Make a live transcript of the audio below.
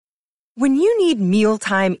When you need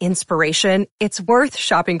mealtime inspiration, it's worth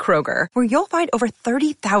shopping Kroger, where you'll find over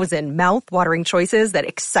 30,000 mouth-watering choices that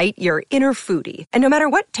excite your inner foodie. And no matter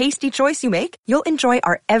what tasty choice you make, you'll enjoy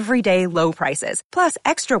our everyday low prices, plus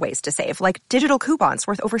extra ways to save, like digital coupons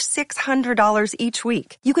worth over $600 each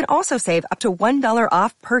week. You can also save up to $1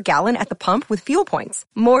 off per gallon at the pump with fuel points.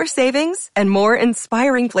 More savings and more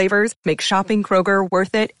inspiring flavors make shopping Kroger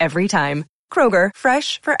worth it every time. Kroger,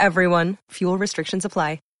 fresh for everyone. Fuel restrictions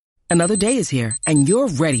apply. Another day is here, and you're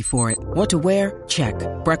ready for it. What to wear? Check.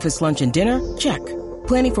 Breakfast, lunch, and dinner? Check.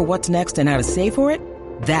 Planning for what's next and how to save for it?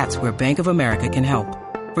 That's where Bank of America can help.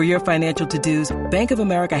 For your financial to-dos, Bank of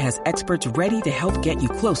America has experts ready to help get you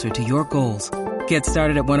closer to your goals. Get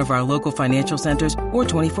started at one of our local financial centers or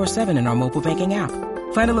 24/7 in our mobile banking app.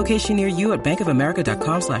 Find a location near you at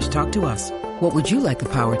bankofamerica.com/talktous. What would you like the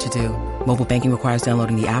power to do? Mobile banking requires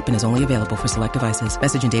downloading the app and is only available for select devices.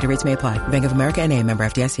 Message and data rates may apply. Bank of America NA, member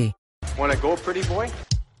FDIC. Want to go, pretty boy?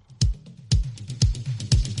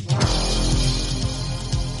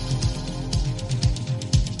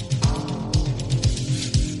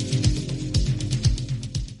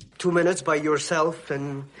 Two minutes by yourself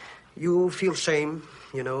and you feel shame,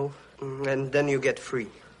 you know, and then you get free.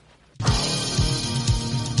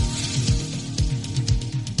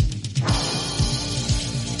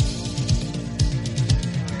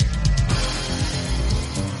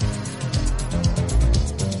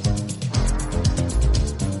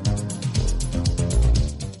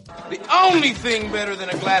 Only thing better than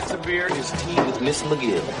a glass of beer is tea with Miss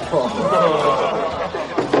McGill.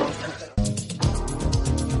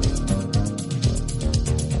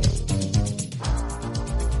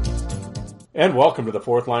 And welcome to the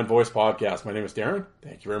Fourth Line Voice Podcast. My name is Darren.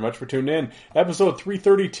 Thank you very much for tuning in. Episode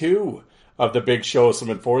 332 of the Big Show, some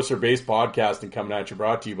enforcer-based podcasting coming at you,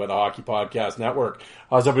 brought to you by the Hockey Podcast Network.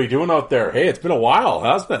 How's everybody doing out there? Hey, it's been a while,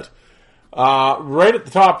 hasn't it? Right at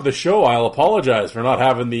the top of the show, I'll apologize for not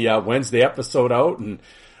having the Wednesday episode out. And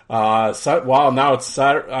now it's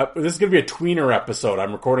Saturday. This is going to be a tweener episode.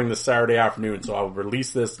 I'm recording this Saturday afternoon, so I'll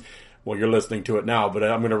release this. Well, you're listening to it now, but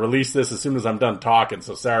I'm going to release this as soon as I'm done talking.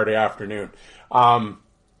 So Saturday afternoon.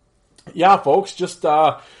 Yeah, folks, just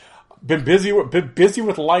been busy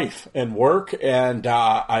with life and work, and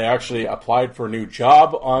I actually applied for a new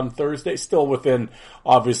job on Thursday, still within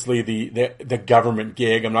obviously the government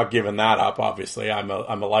gig. I'm not giving that up, obviously. I'm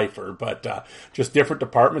a lifer, but just different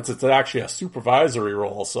departments. It's actually a supervisory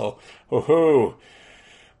role, so woohoo.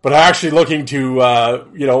 But I'm actually looking to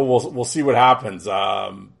we'll see what happens.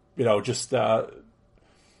 It's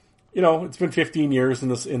been 15 years in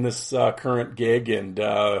this current gig, and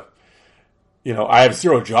I have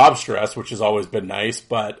zero job stress, which has always been nice,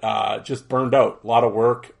 but just burned out. A lot of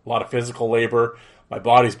work, a lot of physical labor. My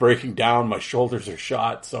body's breaking down. My shoulders are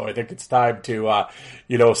shot. So I think it's time to,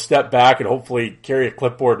 step back and hopefully carry a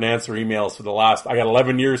clipboard and answer emails for I got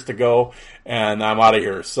 11 years to go, and I'm out of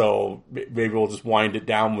here. So maybe we'll just wind it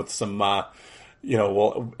down with some,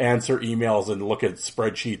 we'll answer emails and look at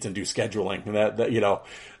spreadsheets and do scheduling.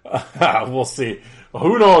 And we'll see.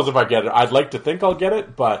 Who knows if I get it? I'd like to think I'll get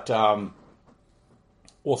it, but,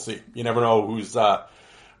 we'll see. You never know who's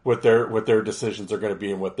what their decisions are going to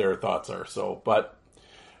be and what their thoughts are. So, but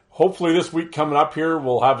hopefully this week coming up here,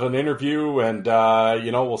 we'll have an interview and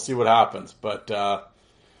we'll see what happens. But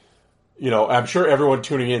I'm sure everyone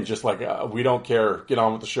tuning in just like we don't care. Get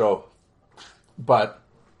on with the show. But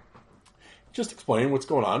just explain what's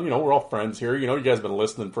going on. We're all friends here. You guys have been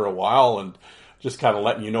listening for a while and just kind of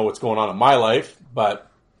letting you know what's going on in my life. But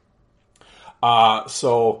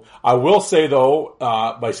so I will say though,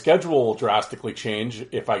 my schedule will drastically change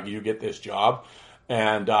if I do get this job,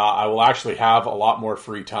 and I will actually have a lot more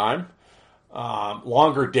free time,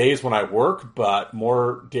 longer days when I work, but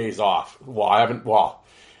more days off.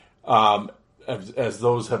 As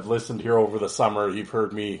those have listened here over the summer, you've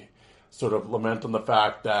heard me sort of lament on the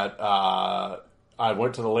fact that I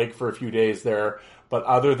went to the lake for a few days there, but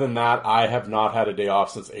other than that, I have not had a day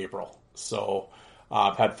off since April. So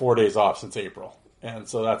I've had 4 days off since April, and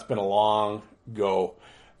so that's been a long go,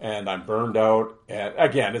 and I'm burned out. And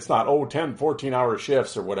again, it's not 10, 14-hour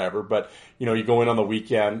shifts or whatever, but you go in on the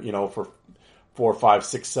weekend, for 4, 5,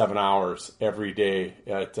 6, 7 hours every day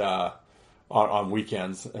at on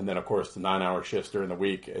weekends, and then of course the 9-hour shifts during the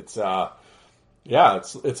week. It's long,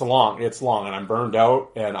 and I'm burned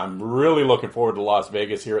out, and I'm really looking forward to Las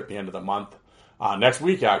Vegas here at the end of the month. Next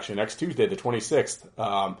week, actually, next Tuesday, the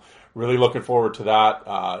 26th. Really looking forward to that.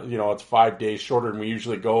 It's 5 days shorter than we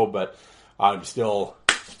usually go, but I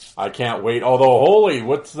can't wait. Although,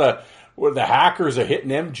 the hackers are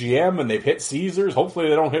hitting MGM and they've hit Caesars. Hopefully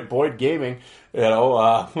they don't hit Boyd Gaming.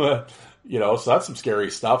 So that's some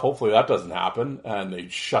scary stuff. Hopefully that doesn't happen, and they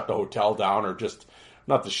shut the hotel down, or just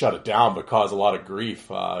not to shut it down, but cause a lot of grief.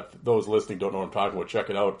 If those listening don't know what I'm talking about, check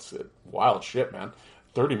it out. It's wild shit, man.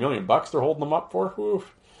 $30 million they're holding them up for.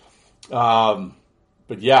 Oof.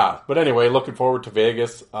 But anyway, looking forward to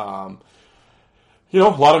Vegas. A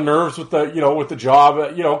lot of nerves with the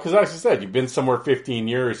job, because as I said, you've been somewhere 15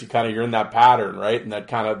 years, you're in that pattern, right? And that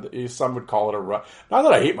kind of, some would call it a rut. Not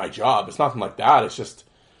that I hate my job. It's nothing like that. It's just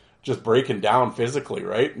breaking down physically,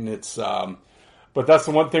 right? And it's, but that's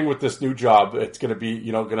the one thing with this new job. It's going to be,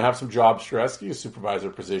 going to have some job stress. You supervisor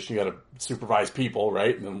position, you got to supervise people,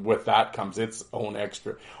 right? And then with that comes its own its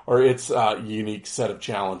unique set of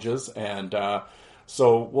challenges. And,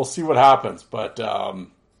 so we'll see what happens. But,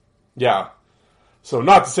 yeah. So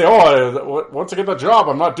not to say, once I get the job,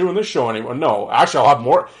 I'm not doing this show anymore. No, actually, I'll have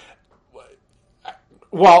more.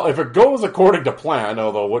 Well, if it goes according to plan,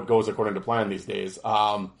 although what goes according to plan these days,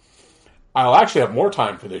 I'll actually have more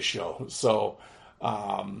time for this show. So,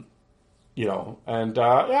 I'm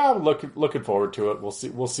looking forward to it.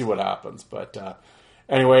 We'll see what happens. But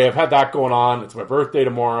anyway, I've had that going on. It's my birthday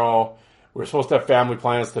tomorrow. We're supposed to have family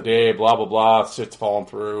plans today. Blah blah blah. Shit's falling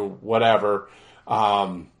through. Whatever.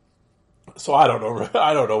 So I don't know.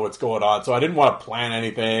 I don't know what's going on. So I didn't want to plan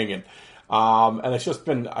anything, and it's just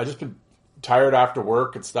been tired after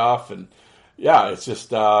work and stuff, and yeah, it's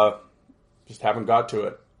just haven't got to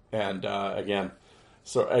it. And again,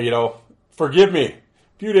 so forgive me, a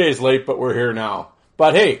few days late, but we're here now.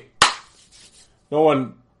 But hey, no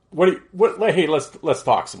one. Hey, let's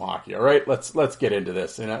talk some hockey. All right, let's get into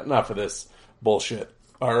this. And enough of this bullshit.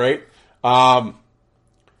 All right. Well,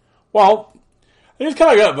 I just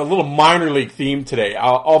kind of got a little minor league theme today.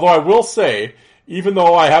 Although I will say, even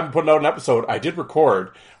though I haven't put out an episode, I did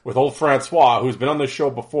record with old Francois, who's been on this show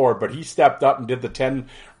before, but he stepped up and did the 10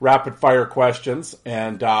 rapid fire questions,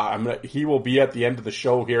 and he will be at the end of the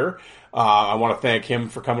show here. I want to thank him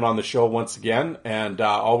for coming on the show once again, and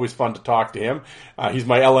always fun to talk to him. He's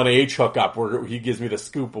my LNH hookup, where he gives me the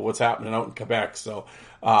scoop of what's happening out in Quebec. So,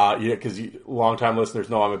 because long-time listeners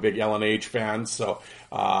know I'm a big LNH fan, so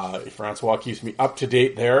Francois keeps me up to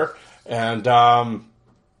date there. And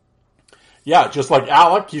just like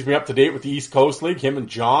Alec keeps me up to date with the East Coast League, him and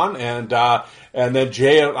John, and then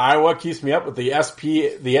Jay in Iowa keeps me up with the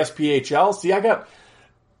SPHL. See,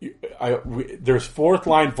 there's fourth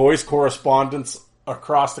line voice correspondence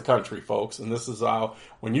across the country, folks, and this is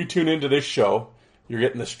when you tune into this show, you're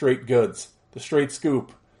getting the straight goods, the straight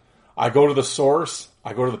scoop. I go to the source.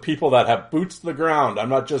 I go to the people that have boots to the ground. I'm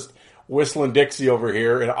not just whistling Dixie over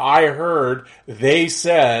here, and I heard they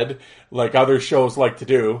said, like other shows like to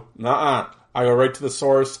do. I go right to the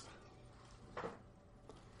source.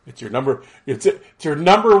 It's your number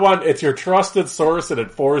one, it's your trusted source at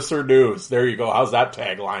Enforcer News. There you go. How's that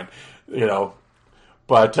tagline?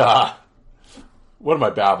 But what am I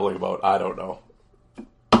babbling about? I don't know.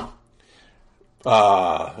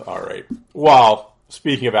 All right. Well,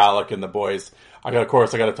 speaking of Alec and the boys, I got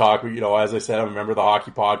to talk. As I said, I'm a member of the Hockey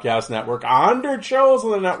Podcast Network. 100 shows on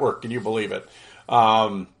the network. Can you believe it?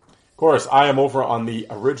 Of course, I am over on the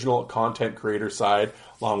original content creator side,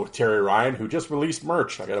 along with Terry Ryan, who just released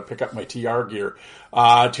merch. I got to pick up my TR gear.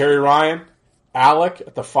 Terry Ryan, Alec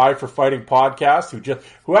at the Five for Fighting podcast,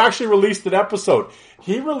 who actually released an episode.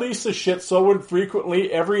 He releases shit so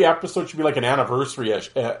infrequently. Every episode should be like an anniversary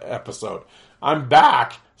episode. I'm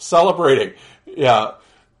back celebrating. Yeah.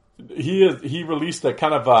 He released a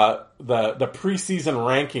kind of the preseason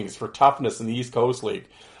rankings for toughness in the East Coast League.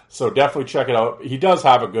 So definitely check it out. He does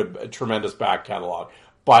have a tremendous back catalog.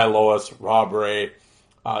 By Lois, Rob Ray,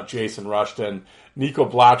 Jason Rushton, Nico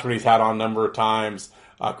Blatchman he's had on a number of times,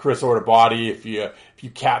 Chris Ortobody, if you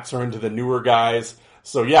cats are into the newer guys.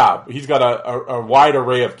 So yeah, he's got a wide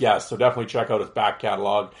array of guests, so definitely check out his back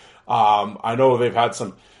catalog. I know they've had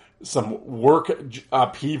some work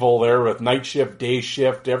upheaval there with night shift, day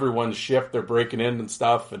shift, everyone's shift, they're breaking in and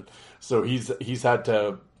stuff, and so he's had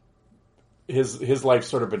to his life's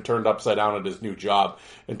sort of been turned upside down at his new job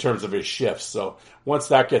in terms of his shifts. So once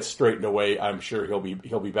that gets straightened away, I'm sure he'll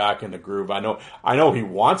be back in the groove. I know he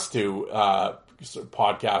wants to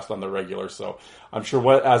podcast on the regular, so I'm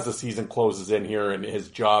sure as the season closes in here and his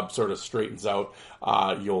job sort of straightens out,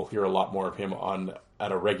 you'll hear a lot more of him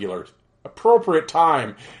at a regular appropriate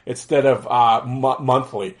time instead of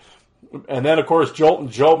monthly. And then of course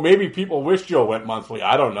Joe, maybe people wish Joe went monthly,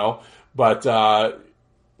 I don't know, but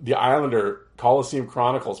the Islander Coliseum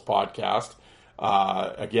Chronicles podcast,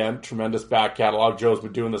 again, tremendous back catalog. Joe's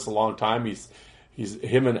been doing this a long time.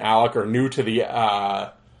 Him and Alec are new to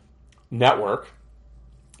the network,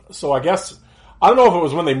 so I guess I don't know if it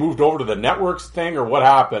was when they moved over to the networks thing or what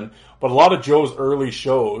happened, but a lot of Joe's early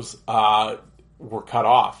shows were cut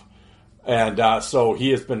off. And so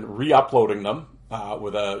he has been re-uploading them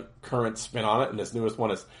with a current spin on it. And his newest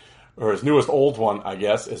one is, or his newest old one, I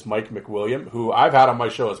guess, is Mike McWilliam, who I've had on my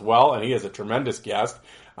show as well. And he is a tremendous guest.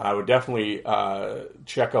 And I would definitely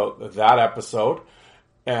check out that episode.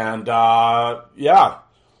 And yeah.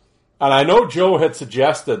 And I know Joe had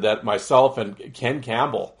suggested that myself and Ken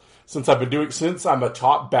Campbell, since I'm a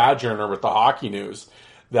top badge earner with the Hockey News,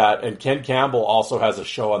 and Ken Campbell also has a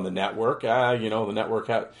show on the network. The network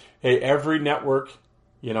every network,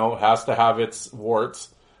 has to have its warts.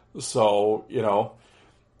 So,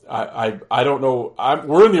 I don't know.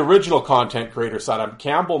 We're in the original content creator side.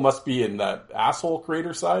 Campbell must be in the asshole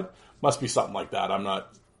creator side. Must be something like that.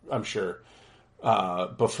 I'm sure.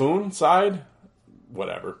 Buffoon side,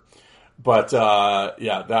 whatever. But,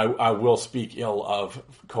 I will speak ill of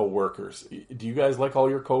coworkers. Do you guys like all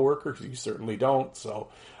your coworkers? You certainly don't. So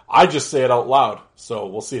I just say it out loud. So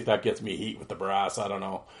we'll see if that gets me heat with the brass. I don't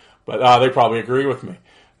know. But they probably agree with me.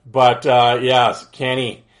 But, yes,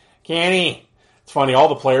 Kenny. It's funny, all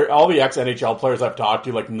the ex-NHL players I've talked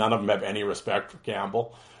to, like, none of them have any respect for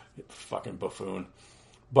Campbell. Fucking buffoon.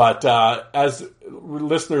 But as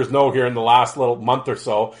listeners know here in the last little month or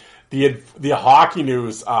so, the Hockey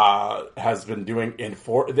News has been doing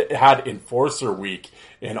had Enforcer Week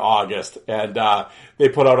in August, and they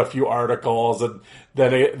put out a few articles, and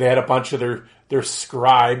then they had a bunch of their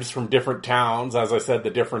scribes from different towns, as I said, the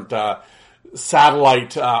different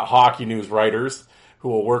satellite Hockey News writers who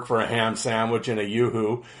will work for a ham sandwich and a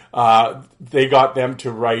Yoo-hoo. They got them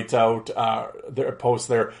to write out post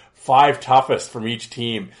their 5 toughest from each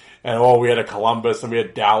team. And we had a Columbus and we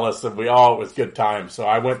had Dallas and it was good times. So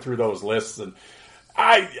I went through those lists, and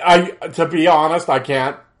I to be honest, I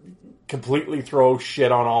can't completely throw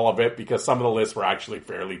shit on all of it because some of the lists were actually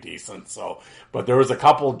fairly decent. So, but there was a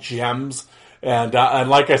couple gems, and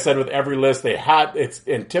like I said, with every list it's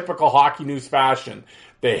in typical Hockey News fashion.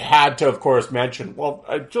 They had to, of course, mention,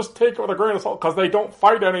 just take it with a grain of salt because they don't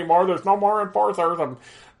fight anymore. There's no more enforcers and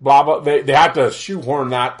blah, blah. They had to shoehorn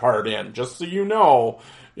that part in, just so you know.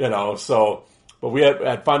 So, but we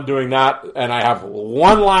had fun doing that, and I have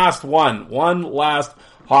one last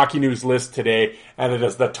Hockey News list today, and it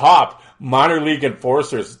is the top minor league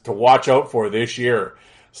enforcers to watch out for this year.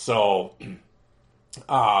 So,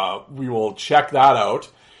 we will check that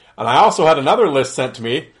out. And I also had another list sent to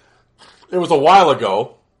me. It was a while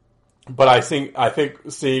ago, but I think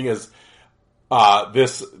seeing as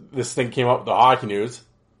this thing came up with the Hockey News,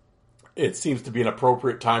 it seems to be an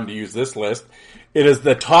appropriate time to use this list. It is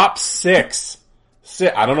the top 6.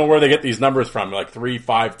 I don't know where they get these numbers from, like 3,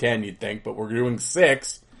 5, 10, you'd think, but we're doing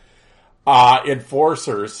 6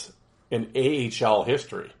 enforcers in AHL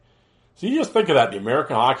history. So you just think of that, the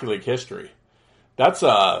American Hockey League history. That's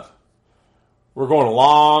we're going a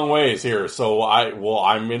long ways here. So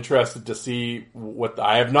I'm interested to see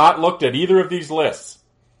I have not looked at either of these lists.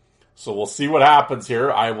 So we'll see what happens here.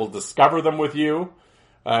 I will discover them with you.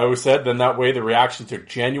 I always said, then that way the reactions are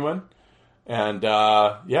genuine. And,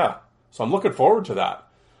 so I'm looking forward to that.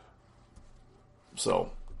 So,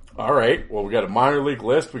 all right. Well, we got a minor league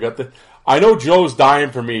list. I know Joe's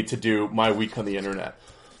dying for me to do my week on the internet.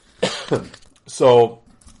 So,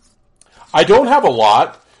 I don't have a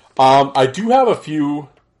lot. I do have a few,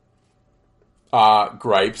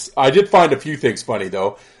 gripes. I did find a few things funny,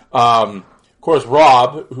 though. Of course,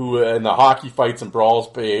 Rob, who in the Hockey Fights and Brawls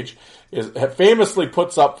page famously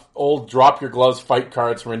puts up old drop your gloves fight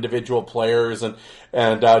cards for individual players and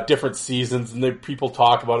different seasons, and people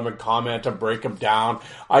talk about them and comment and break them down.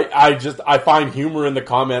 I find humor in the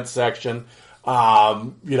comment section.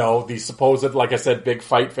 These supposed, like I said, big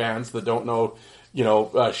fight fans that don't know,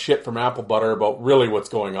 shit from apple butter about really what's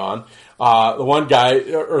going on. The one guy,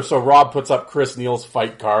 Rob puts up Chris Neal's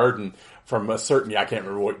fight card, and from a certain, I can't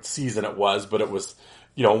remember what season it was, but it was,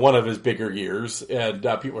 one of his bigger years, and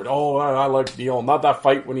people were, I like Neal. Not that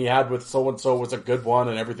fight when he had with so-and-so was a good one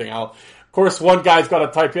and everything else. Of course, one guy's got to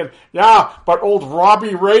type in, yeah, but old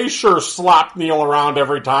Robbie Ray sure slapped Neal around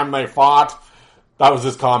every time they fought. That was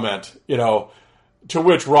his comment, to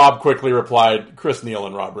which Rob quickly replied, Chris Neal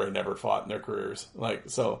and Rob Ray never fought in their careers.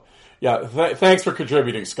 Thanks for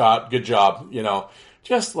contributing, Scott. Good job,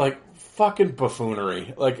 just like fucking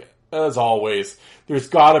buffoonery. Like, as always, there's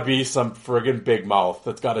got to be some friggin' big mouth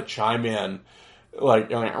that's got to chime in. Like,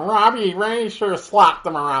 Robbie Ray sure slapped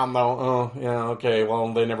them around, though. Oh, yeah, okay,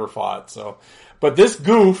 well, they never fought, so. But this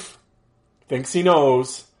goof thinks he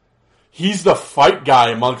knows. He's the fight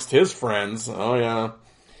guy amongst his friends. Oh, yeah.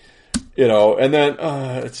 And then,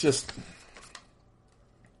 it's just,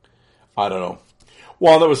 I don't know.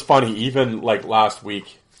 Well, that was funny. Even like last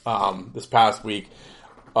week, this past week,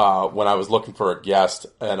 when I was looking for a guest,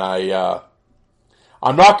 and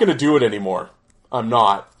I'm not going to do it anymore. I'm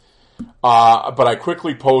not. But I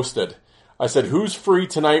quickly posted. I said, "Who's free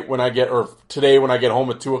tonight today when I get home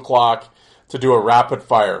at 2:00 to do a rapid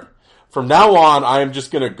fire?" From now on, I am just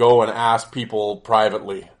going to go and ask people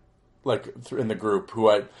privately, like in the group, who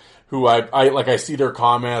I see their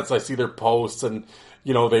comments, I see their posts, and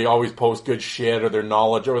they always post good shit, or their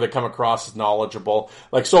knowledge, or they come across as knowledgeable.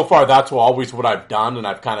 Like so far, that's always what I've done, and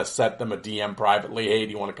I've kind of sent them a DM privately. Hey,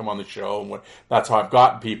 do you want to come on the show? And that's how I've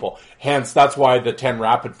gotten people. Hence, that's why the 10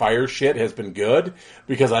 rapid fire shit has been good,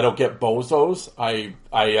 because I don't get bozos. I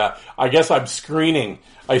guess I'm screening.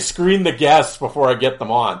 I screen the guests before I get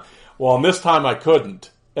them on. Well, and this time I couldn't.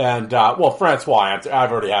 And, Francois,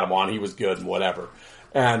 I've already had him on. He was good and whatever.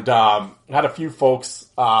 And, had a few folks,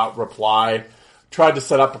 reply. Tried to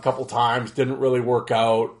set up a couple times. Didn't really work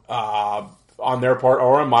out, on their part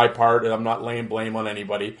or on my part. And I'm not laying blame on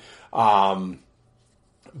anybody. But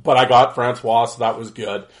I got Francois, so that was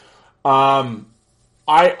good. I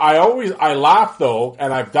laugh though,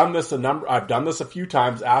 and I've done this a few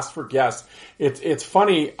times, asked for guests. It's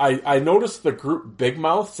funny, I noticed the group big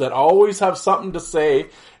mouths that always have something to say,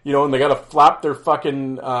 and they gotta flap their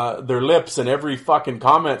fucking, their lips in every fucking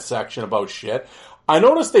comment section about shit. I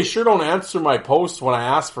noticed they sure don't answer my posts when I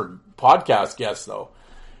ask for podcast guests though.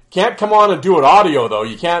 Can't come on and do it audio though.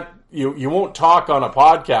 You can't, you won't talk on a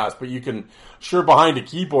podcast, but you can sure behind a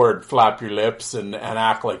keyboard flap your lips and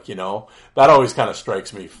act like, that always kind of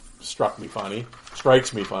strikes me funny.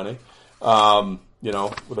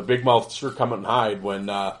 With a big mouth sure come and hide when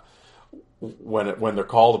they're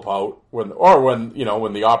called upon, when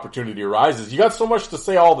the opportunity arises. You got so much to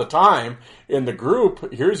say all the time in the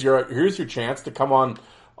group. Here's your chance to come on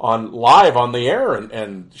live on the air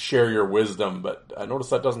and share your wisdom. But I notice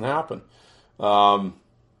that doesn't happen. And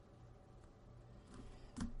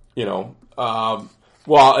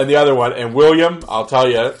the other one, and William, I'll tell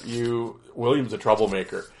you, William's a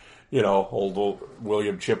troublemaker. Old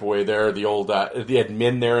William Chipaway there, the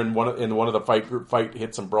admin there in one of the fight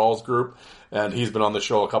hits and brawls group, and he's been on the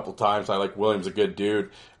show a couple times. I like William's a good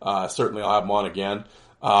dude. Certainly I'll have him on again.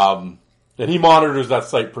 And he monitors that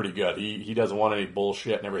site pretty good. He doesn't want any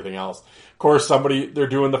bullshit and everything else. Of course, they're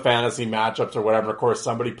doing the fantasy matchups or whatever. Of course,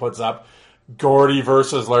 somebody puts up Gordy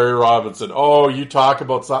versus Larry Robinson. Oh, you talk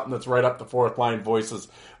about something that's right up the fourth line voices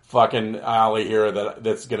fucking alley here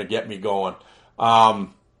that's going to get me going. I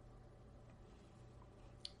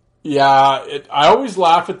always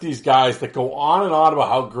laugh at these guys that go on and on about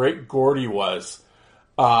how great Gordy was.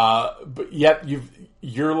 But yet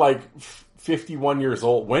you're like 51 years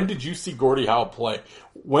old. When did you see Gordie Howe play?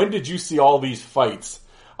 When did you see all these fights?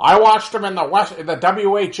 I watched him in the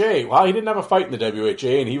WHA. Well, he didn't have a fight in the WHA,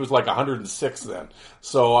 and he was like 106 then.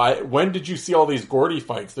 So when did you see all these Gordie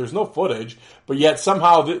fights? There's no footage, but yet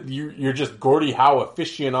somehow you're just Gordie Howe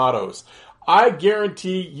aficionados. I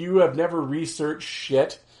guarantee you have never researched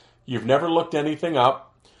shit. You've never looked anything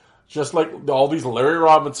up. Just like all these Larry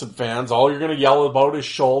Robinson fans, all you're going to yell about is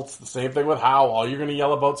Schultz. The same thing with Howe. All you're going to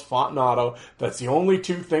yell about is Fontinato. That's the only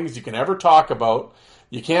two things you can ever talk about.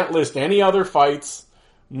 You can't list any other fights.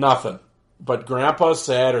 Nothing. But Grandpa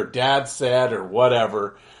said or Dad said or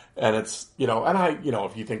whatever. And it's,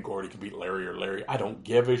 if you think Gordie can beat Larry or Larry, I don't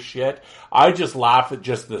give a shit. I just laugh at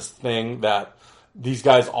just this thing that these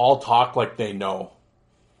guys all talk like they know.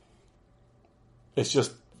 It's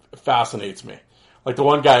just fascinates me. Like the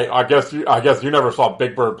one guy, I guess you never saw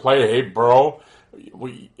Big Bird play. Hey, bro,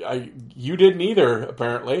 you didn't either.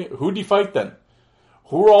 Apparently, who'd he fight then?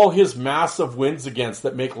 Who are all his massive wins against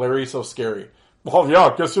that make Larry so scary? Well, yeah,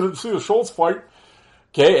 I guess you didn't see the Schultz fight.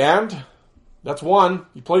 Okay, and that's one.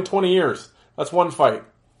 He played 20 years. That's one fight.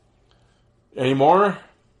 Any more?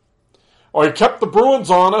 Oh, he kept the Bruins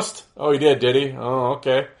honest. Oh, he did he? Oh,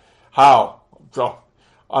 okay. How? Oh,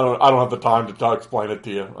 I don't have the time to explain it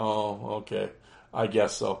to you. Oh, okay. I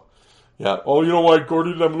guess so. Yeah. Oh, you know why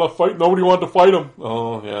Gordie didn't have enough fight? Nobody wanted to fight him.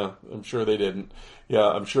 Oh, yeah. I'm sure they didn't. Yeah,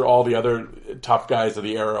 I'm sure all the other tough guys of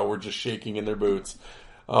the era were just shaking in their boots.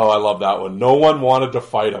 Oh, I love that one. No one wanted to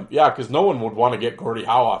fight him. Yeah, because no one would want to get Gordie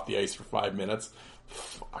Howe off the ice for 5 minutes.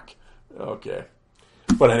 Fuck. Okay.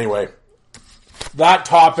 But anyway, that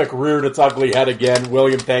topic reared its ugly head again.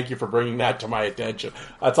 William, thank you for bringing that to my attention.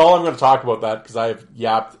 That's all I'm going to talk about that, because I have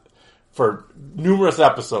yapped for numerous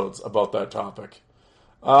episodes about that topic.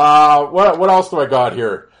 What else do I got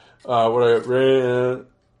here? The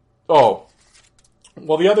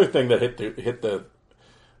other thing that hit the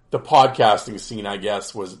podcasting scene, I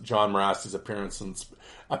guess, was John Morasti's appearance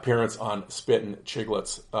on Spittin'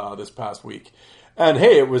 Chiglets this past week. And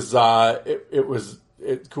hey, it's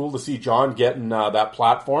cool to see John getting that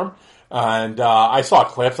platform. And I saw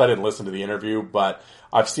clips. I didn't listen to the interview, but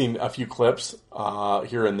I've seen a few clips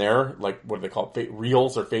here and there, like what do they call it,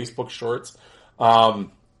 Reels or Facebook Shorts.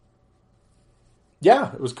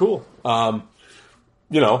 Yeah, it was cool. I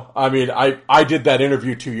mean, I did that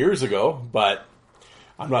interview 2 years ago, but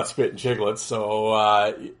I'm not spitting chiglets. So,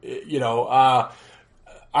 I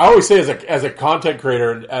always say as a content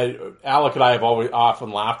creator, Alec and I have always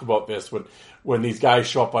often laughed about this when these guys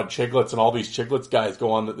show up on Chiglets and all these Chiglets guys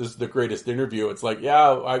go on that this is the greatest interview. It's like,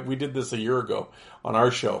 we did this a year ago on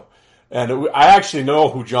our show. And I actually know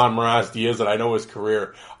who John Morasti is, and I know his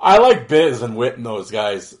career. I like Biz and Whit and those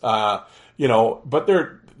guys, but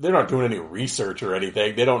they're not doing any research or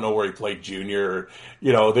anything. They don't know where he played junior.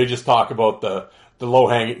 They just talk about the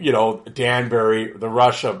low-hanging, Danbury, the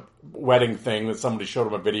Russia wedding thing that somebody showed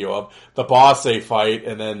him a video of, the Bosse fight,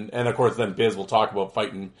 and of course then Biz will talk about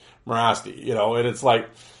fighting Morasti, and it's like,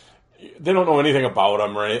 they don't know anything about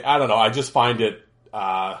him or anything. I don't know. I just find it,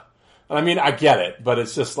 and I mean, I get it, but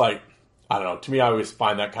it's just like, I don't know. To me, I always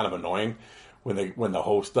find that kind of annoying when the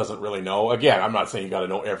host doesn't really know. Again, I'm not saying you got to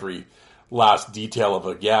know every last detail of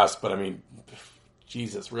a guest, but I mean,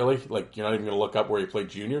 Jesus, really? Like, you're not even going to look up where he played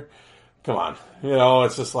junior? Come on.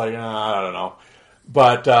 It's just like, I don't know.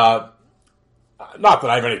 But, not that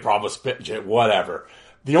I have any problem with spit and chig, whatever.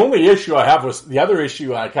 The only issue I have the other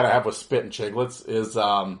issue I kind of have with spit and chiglets is,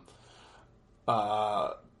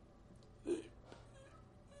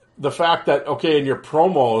 the fact that, okay, in your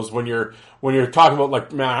promos, when you're talking about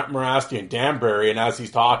like Morasti and Danbury, and as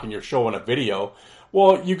he's talking, you're showing a video.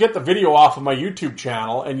 Well, you get the video off of my YouTube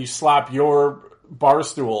channel and you slap your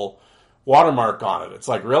Barstool watermark on it. It's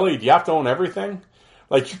like, really? Do you have to own everything?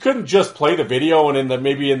 Like, you couldn't just play the video and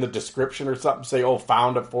maybe in the description or something say,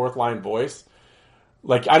 found at Fourth Line Voice.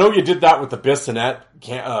 Like, I know you did that with the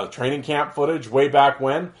Bissonnette training camp footage way back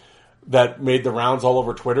when that made the rounds all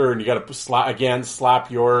over Twitter, and you got to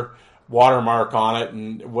slap your watermark on it,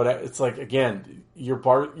 and what it's like. Again, you're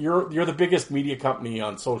the biggest media company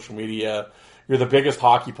on social media. You're the biggest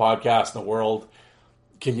hockey podcast in the world.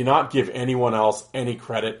 Can you not give anyone else any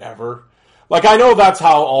credit ever? Like, I know that's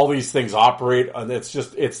how all these things operate, and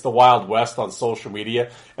it's the Wild West on social media,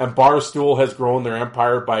 and Barstool has grown their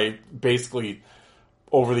empire by basically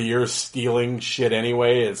over the years stealing shit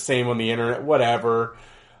anyway, and same on the internet, whatever.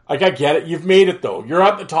 Like, I get it. You've made it, though. You're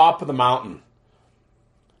at the top of the mountain.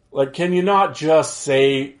 Like, can you not just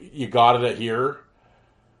say you got it here?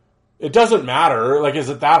 It doesn't matter. Like, is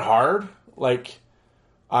it that hard? Like,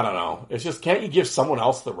 I don't know. It's just, can't you give someone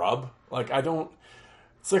else the rub? Like,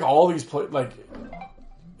 it's like all these,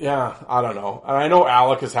 yeah, I don't know. And I know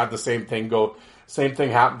Alec has had the same thing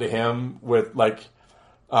happened to him with, like,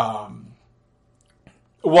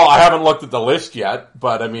 well, I haven't looked at the list yet,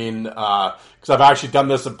 but I mean, because I've actually done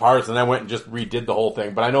this in parts, and I went and just redid the whole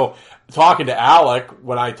thing. But I know, talking to Alec,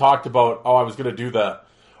 when I talked about, I was going to do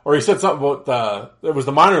or he said something about it was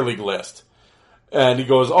the minor league list. And he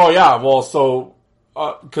goes, oh yeah, well, so,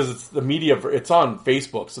 because it's the media, it's on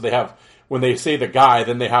Facebook, so they have, when they say the guy,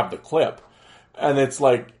 then they have the clip. And it's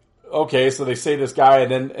like, okay, so they say this guy,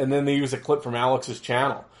 and then they use a clip from Alex's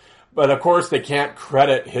channel. But of course, they can't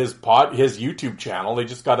credit his YouTube channel. They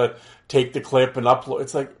just got to take the clip and upload.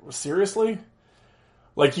 It's like, seriously?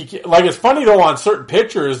 Like, it's funny though, on certain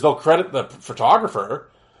pictures, they'll credit the photographer,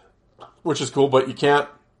 which is cool, but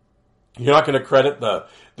you're not going to credit the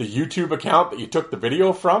YouTube account that you took the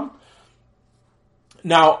video from.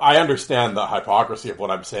 Now, I understand the hypocrisy of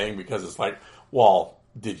what I'm saying, because it's like, well,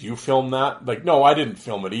 did you film that? Like, no, I didn't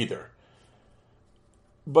film it either.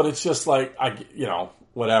 But it's just like,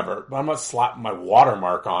 whatever. But I'm not slapping my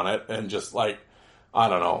watermark on it and just like, I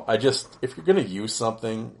don't know. If you're going to use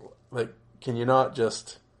something, like, can you not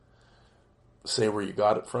just say where you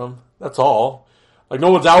got it from? That's all. Like, no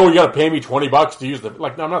one's you got to pay me $20 to use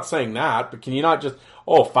like, no, I'm not saying that, but can you not just,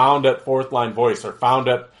 found at Fourth Line Voice or found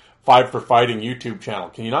at Five for Fighting YouTube channel?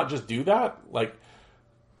 Can you not just do that? Like,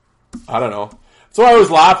 I don't know. So I always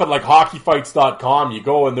laugh at, like, hockeyfights.com. You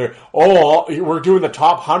go in there, we're doing the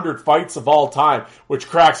top 100 fights of all time, which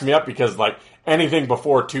cracks me up because, like, anything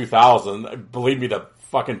before 2000, believe me, the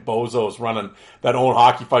fucking bozos running that own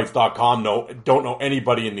hockeyfights.com don't know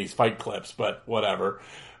anybody in these fight clips, but whatever.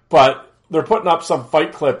 But they're putting up some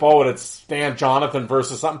fight clip, and it's Stan Jonathan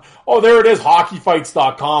versus something. Oh, there it is,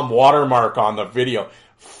 hockeyfights.com watermark on the video.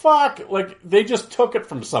 Fuck, like, they just took it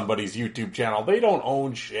from somebody's YouTube channel. They don't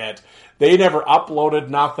own shit. They never uploaded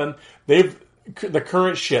nothing. The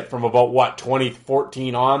current shit from about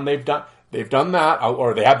 2014 on, they've done that,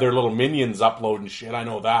 or they have their little minions uploading shit. I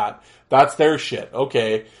know that. That's their shit.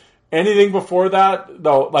 Okay. Anything before that,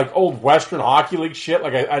 though, like old Western Hockey League shit,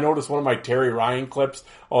 like I noticed one of my Terry Ryan clips.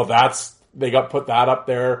 Oh, they got put that up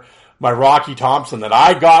there. My Rocky Thompson that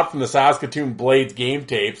I got from the Saskatoon Blades game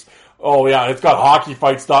tapes. Oh, yeah, it's got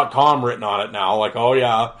hockeyfights.com written on it now. Like, oh,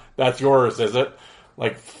 yeah, that's yours, is it?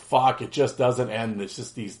 Like, fuck, it just doesn't end. It's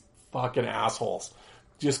just these fucking assholes.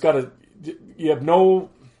 Just gotta, you have no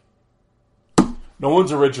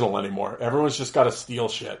one's original anymore. Everyone's just gotta steal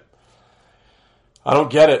shit. I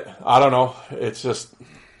don't get it. I don't know. It's just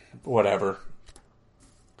whatever.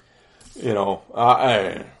 You know,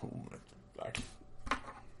 I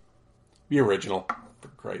be original.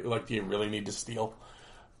 Great. Like, do you really need to steal?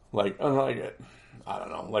 Like, I don't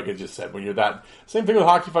know. Like I just said, when you're that same thing with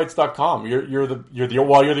hockeyfights.com. You're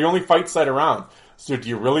the only fight site around. So do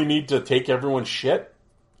you really need to take everyone's shit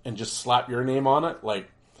and just slap your name on it?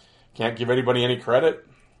 Like, can't give anybody any credit?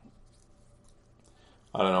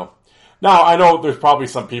 I don't know. Now, I know there's probably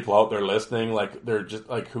some people out there listening, like, they're just,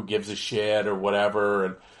 like, who gives a shit or whatever,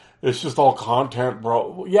 and it's just all content,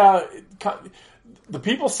 bro. Yeah, the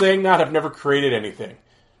people saying that have never created anything.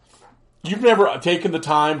 You've never taken the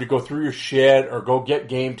time to go through your shit or go get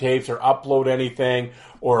game tapes or upload anything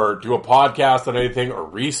or do a podcast on anything or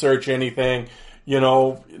research anything. You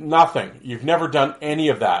know, nothing. You've never done any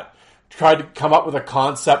of that. Tried to come up with a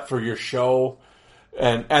concept for your show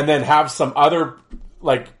and then have some other...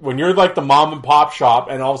 Like, when you're like the mom and pop shop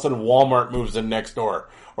and all of a sudden Walmart moves in next door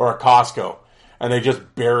or a Costco and they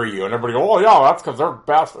just bury you and everybody go, oh yeah, that's because they're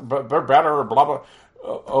best, they're better, blah, blah.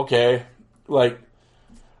 Okay. Like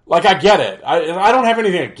I get it. I don't have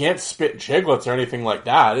anything against Spit and Chicklets or anything like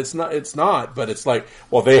that. It's not, but it's like,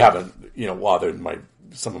 well, they haven't, you know, other than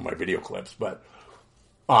some of my video clips, but,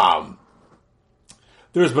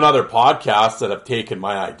 there's been other podcasts that have taken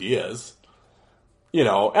my ideas. You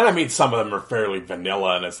know, and I mean, some of them are fairly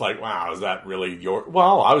vanilla, and it's like, wow, is that really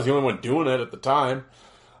well, I was the only one doing it at the time.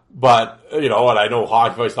 But, you know, and I know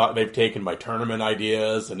Hockey Fights, they've taken my tournament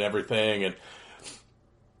ideas and everything, and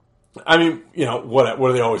I mean, you know, what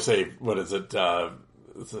do they always say? What is it? Oh,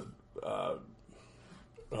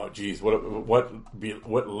 geez,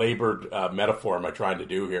 what labored metaphor am I trying to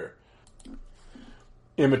do here?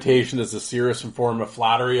 Imitation is the serious form of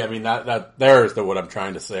flattery. I mean, that there's what I'm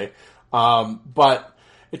trying to say. But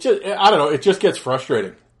it just, I don't know, it just gets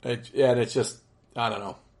frustrating. And it's just, I don't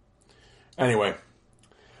know. Anyway,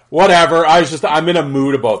 whatever. I'm in a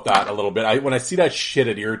mood about that a little bit. When I see that shit,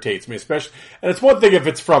 it irritates me, especially, and it's one thing if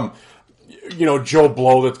it's from, you know, Joe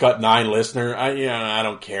Blow that's got 9 listeners. I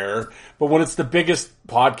don't care. But when it's the biggest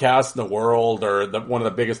podcast in the world or one of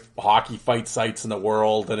the biggest hockey fight sites in the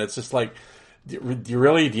world, and it's just like, do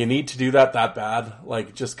you need to do that bad?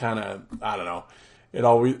 Like, just kind of, I don't know. It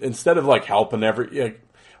always, instead of like helping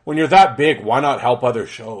when you're that big, why not help other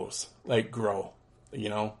shows like grow? You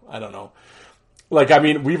know, I don't know. Like, I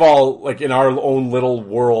mean, we've all like in our own little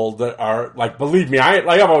world that are like, believe me,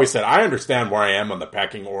 I've always said, I understand where I am on the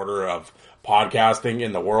pecking order of podcasting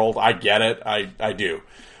in the world. I get it. I do.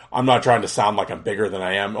 I'm not trying to sound like I'm bigger than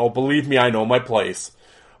I am. Oh, believe me, I know my place.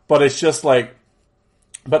 But it's just like,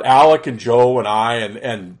 but Alec and Joe and I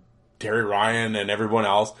and Terry Ryan and everyone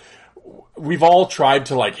else, we've all tried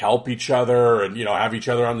to like help each other and, you know, have each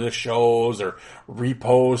other on the shows or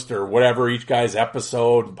repost or whatever each guy's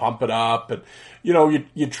episode and pump it up. And, you know,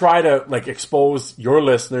 you try to like expose your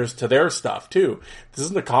listeners to their stuff too. This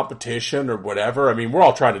isn't a competition or whatever. I mean, we're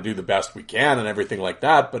all trying to do the best we can and everything like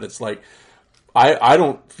that. But it's like, I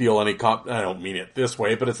don't feel any I don't mean it this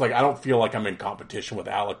way, but it's like, I don't feel like I'm in competition with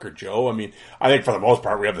Alec or Joe. I mean, I think for the most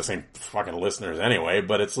part, we have the same fucking listeners anyway,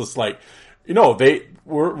 but it's just like, you know,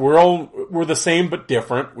 we're the same but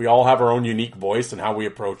different. We all have our own unique voice and how we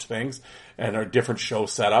approach things and our different show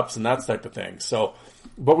setups and that type of thing. So,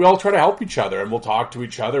 but we all try to help each other and we'll talk to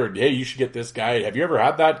each other and, hey, you should get this guy. Have you ever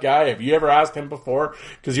had that guy? Have you ever asked him before?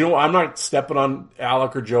 Because, you know, I'm not stepping on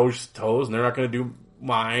Alec or Joe's toes and they're not going to do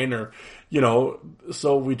mine or, you know,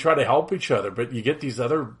 so we try to help each other. But you get these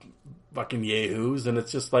other fucking yahoos and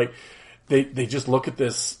it's just like, they just look at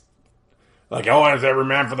this like, oh, it's every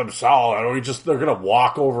man for themselves. They're going to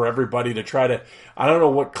walk over everybody to try to, I don't know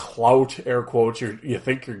what clout, air quotes, you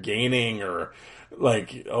think you're gaining or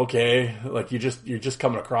like, okay, like you're just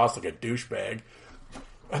coming across like a douchebag.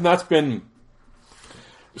 And that's been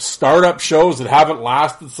startup shows that haven't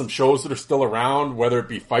lasted, some shows that are still around, whether it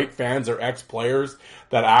be fight fans or ex-players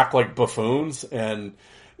that act like buffoons and,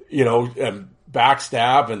 you know, and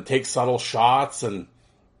backstab and take subtle shots. And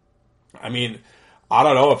I mean, I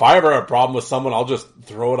don't know, if I ever have a problem with someone, I'll just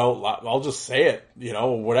throw it out. I'll just say it, you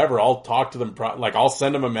know, whatever. I'll talk to them, like I'll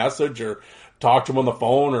send them a message or talk to them on the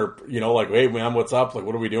phone or, you know, like, hey man, what's up? Like,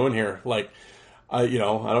 what are we doing here? Like, I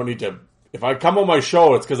don't need to. If I come on my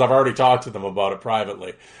show, it's because I've already talked to them about it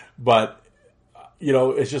privately. But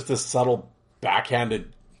it's just this subtle,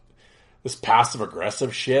 backhanded, this passive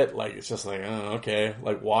aggressive shit. Like it's just like, oh, okay,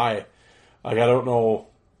 like why? Like I don't know.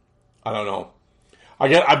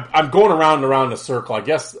 I'm going around and around in a circle. I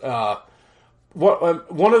guess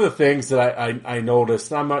one of the things that I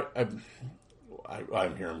noticed, and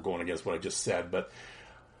I'm here. I'm going against what I just said, but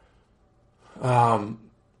I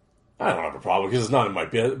don't have a problem because it's not in my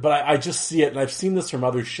bit. But I just see it, and I've seen this from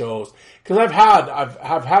other shows because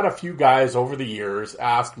I've had a few guys over the years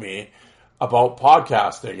ask me about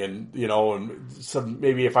podcasting, and and some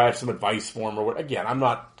maybe if I have some advice for them or what. Again, I'm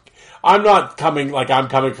not coming like I'm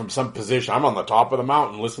coming from some position. I'm on the top of the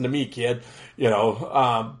mountain. Listen to me, kid.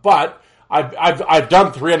 But I've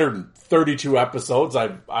done 332 episodes.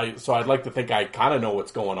 So I'd like to think I kind of know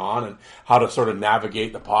what's going on and how to sort of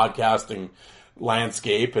navigate the podcasting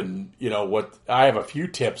landscape. And what I have a few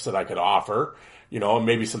tips that I could offer. And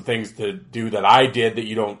maybe some things to do that I did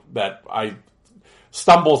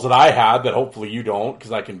stumbles that I had that hopefully you don't,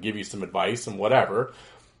 because I can give you some advice and whatever.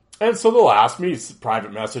 And so they'll ask me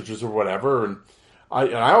private messages or whatever, and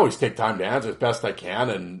I always take time to answer as best I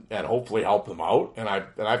can, and hopefully help them out. And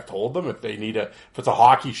I've told them if they need if it's a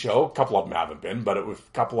hockey show, a couple of them haven't been, but a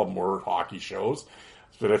couple of them were hockey shows.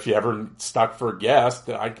 But if you ever stuck for a guest,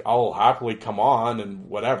 I'll happily come on and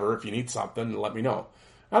whatever. If you need something, let me know.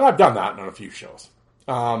 And I've done that on a few shows.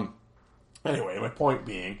 Anyway, my point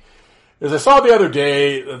being is I saw the other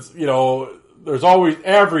day, there's always,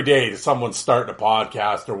 every day, someone's starting a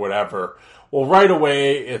podcast or whatever. Well, right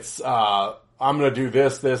away, it's, I'm going to do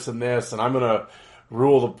this, and this, and I'm going to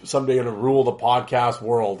someday going to rule the podcast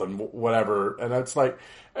world and whatever. And it's like,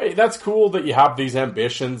 hey, that's cool that you have these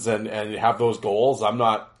ambitions and you have those goals. I'm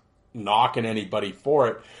not knocking anybody for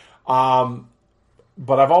it.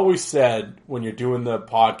 But I've always said when you're doing the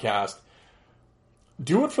podcast,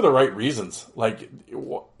 do it for the right reasons. Like,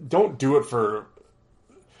 don't do it for...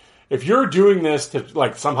 If you're doing this to,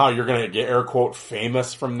 like, somehow you're going to get, air quote,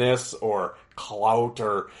 famous from this, or clout,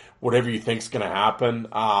 or whatever you think's going to happen,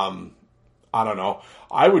 I don't know.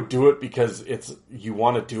 I would do it because you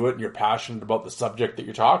want to do it and you're passionate about the subject that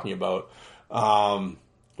you're talking about.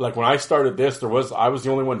 Like, when I started this, I was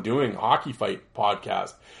the only one doing Hockey Fight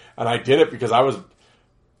podcast. And I did it because I've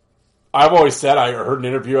always said, I heard an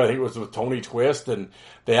interview, I think it was with Tony Twist, and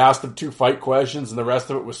they asked him 2 fight questions, and the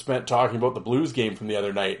rest of it was spent talking about the Blues game from the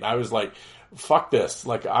other night. And I was like, fuck this.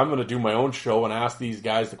 Like, I'm going to do my own show and ask these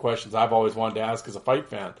guys the questions I've always wanted to ask as a fight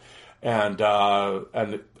fan. And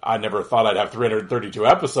I never thought I'd have 332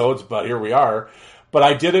 episodes, but here we are. But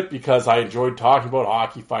I did it because I enjoyed talking about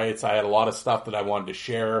hockey fights. I had a lot of stuff that I wanted to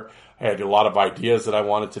share. I had a lot of ideas that I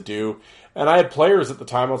wanted to do. And I had players at the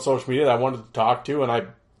time on social media that I wanted to talk to, and I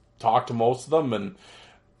talked to most of them, and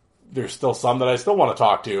there's still some that I still want to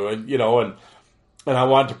talk to, and and I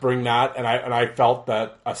wanted to bring that, and I felt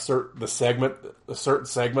that a certain segment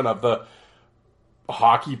of the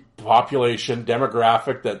hockey population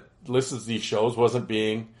demographic that listens to these shows wasn't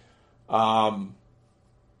being highlighted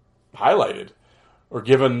or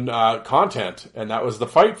given content, and that was the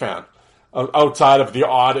fight fan outside of the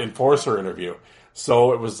odd enforcer interview.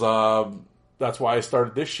 So it was that's why I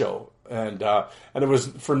started this show. And it was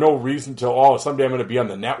for no reason to, someday I'm going to be on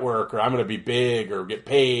the network, or I'm going to be big or get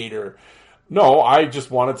paid, or no, I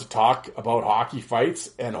just wanted to talk about hockey fights,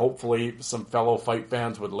 and hopefully some fellow fight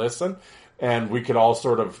fans would listen, and we could all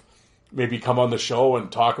sort of maybe come on the show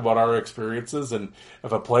and talk about our experiences. And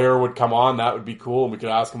if a player would come on, that would be cool, and we could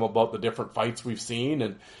ask him about the different fights we've seen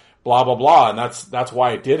and blah, blah, blah. And that's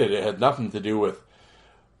why I did it. It had nothing to do with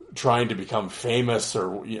trying to become famous or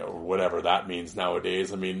whatever that means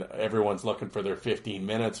nowadays. I mean, everyone's looking for their 15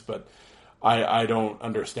 minutes, but I don't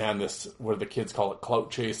understand this, what the kids call it,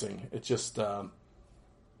 clout chasing. It's just, I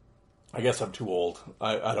guess I'm too old.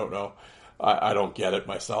 I don't know. I don't get it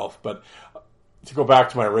myself. But to go back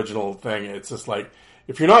to my original thing, it's just like,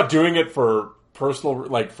 if you're not doing it for personal,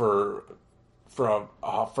 like for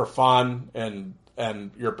fun and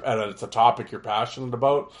it's a topic you're passionate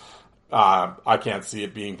about, I can't see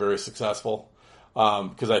it being very successful,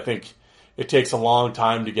 because I think it takes a long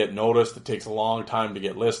time to get noticed. It takes a long time to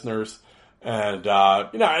get listeners. And,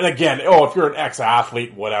 and again, if you're an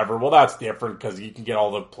ex-athlete, whatever, well, that's different because you can get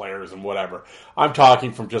all the players and whatever. I'm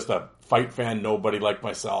talking from just a fight fan, nobody like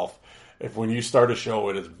myself. When you start a show,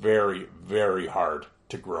 it is very, very hard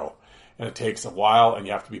to grow. And it takes a while, and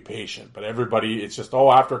you have to be patient. But everybody, it's just,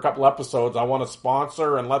 after a couple episodes, I want a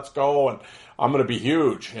sponsor, and let's go, and I'm going to be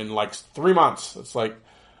huge in like 3 months. It's like,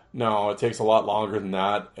 no, it takes a lot longer than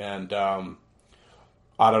that. And I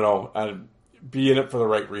don't know. be in it for the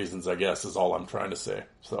right reasons, I guess, is all I'm trying to say.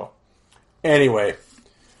 So, anyway,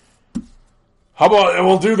 how about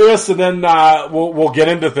we'll do this and then we'll get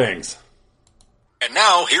into things. And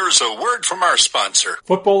now, here's a word from our sponsor.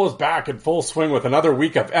 Football is back in full swing with another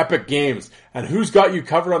week of epic games. And who's got you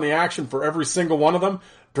covered on the action for every single one of them?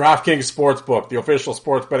 DraftKings Sportsbook, the official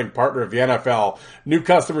sports betting partner of the NFL. New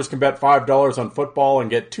customers can bet $5 on football and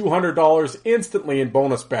get $200 instantly in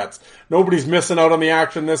bonus bets. Nobody's missing out on the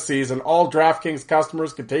action this season. All DraftKings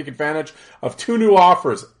customers can take advantage of 2 new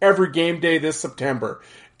offers every game day this September.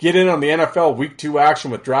 Get in on the NFL Week 2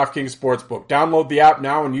 action with DraftKings Sportsbook. Download the app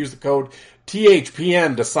now and use the code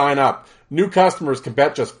THPN to sign up. New customers can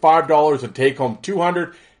bet just $5 and take home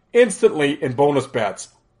 $200 instantly in bonus bets.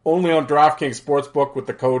 Only on DraftKings Sportsbook with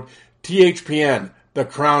the code THPN. The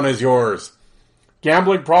crown is yours.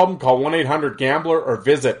 Gambling problem? Call 1-800-GAMBLER or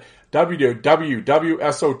visit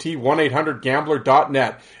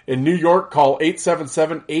www.sot1800gambler.net. In New York, call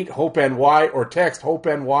 877-8-HOPE-NY or text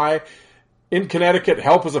HOPE-NY. In Connecticut,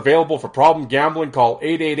 help is available for problem gambling. Call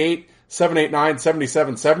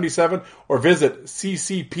 888-789-7777 or visit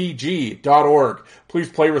ccpg.org. Please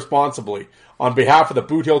play responsibly. On behalf of the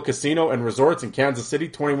Boot Hill Casino and Resorts in Kansas City,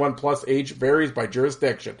 21 plus age varies by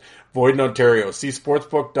jurisdiction. Void in Ontario. See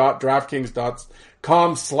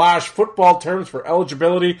sportsbook.draftkings.com/football terms for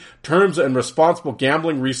eligibility, terms, and responsible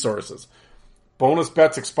gambling resources. Bonus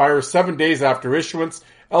bets expire 7 days after issuance.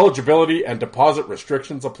 Eligibility and deposit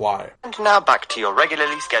restrictions apply. And now back to your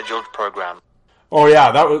regularly scheduled program. Oh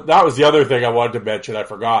yeah, that was the other thing I wanted to mention. I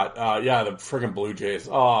forgot. The friggin' Blue Jays.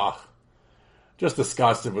 Just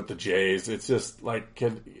disgusted with the Jays. It's just like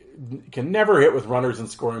can never hit with runners in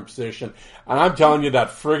scoring position. And I'm telling you that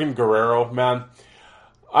friggin' Guerrero, man.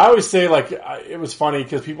 I always say it was funny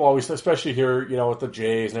because people always, especially here, with the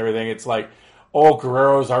Jays and everything, it's like, oh,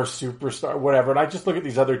 Guerrero's our superstar, whatever. And I just look at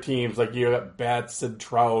these other teams, like you got Betts and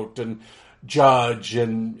Trout and Judge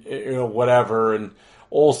and whatever, and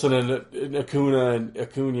Olsen and Acuna and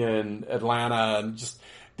Atlanta and just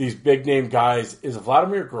these big name guys. Is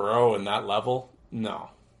Vladimir Guerrero in that level? No,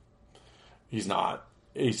 he's not.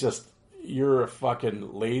 He's just, you're a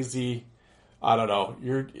fucking lazy, I don't know.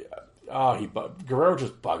 Guerrero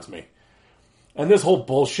just bugs me. And this whole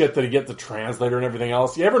bullshit that he gets the translator and everything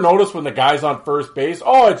else. You ever notice when the guy's on first base?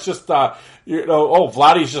 Oh, it's just,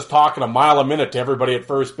 Vladdy's just talking a mile a minute to everybody at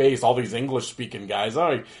first base. All these English-speaking guys.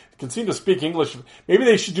 Oh, he can seem to speak English. Maybe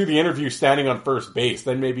they should do the interview standing on first base.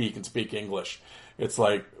 Then maybe he can speak English. It's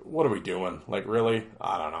like, what are we doing? Like, really?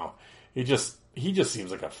 I don't know. He just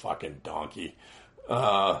seems like a fucking donkey.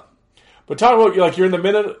 But talk about, you're in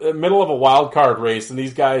the middle of a wild card race, and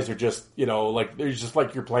these guys are just, they're just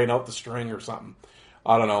like you're playing out the string or something.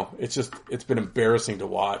 I don't know. It's been embarrassing to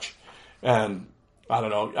watch. And I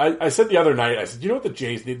don't know. I said the other night, I said, you know what the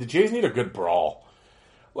Jays need? The Jays need a good brawl.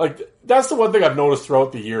 That's the one thing I've noticed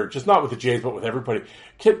throughout the year, just not with the Jays, but with everybody.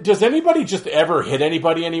 Does anybody just ever hit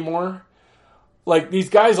anybody anymore? These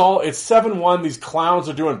guys it's 7-1. These clowns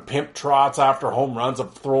are doing pimp trots after home runs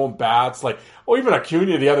of throwing bats. Even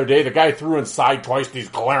Acuna the other day, the guy threw inside twice and he's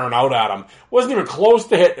glaring out at him. Wasn't even close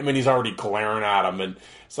to hitting him and he's already glaring at him. And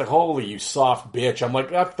it's like, holy, you soft bitch. I'm like,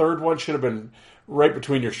 that third one should have been right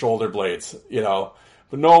between your shoulder blades, But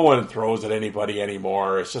no one throws at anybody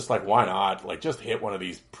anymore. It's just like, why not? Just hit one of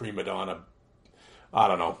these prima donna. I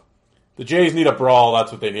don't know. The Jays need a brawl.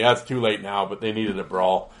 That's what they need. That's too late now, but they needed a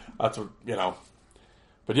brawl. That's what,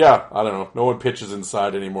 But yeah, I don't know. No one pitches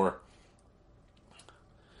inside anymore.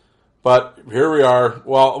 But here we are.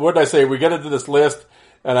 Well, what did I say? We get into this list,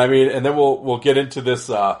 and then we'll get into this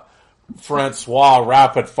Francois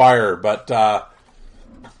rapid fire. But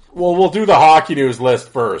we'll do the hockey news list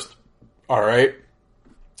first. All right.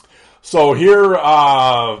 So here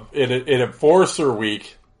in Enforcer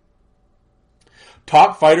Week,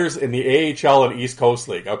 top fighters in the AHL and East Coast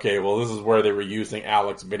League. Okay, well this is where they were using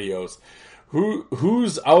Alex videos.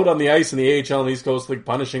 Who's out on the ice in the AHL and East Coast League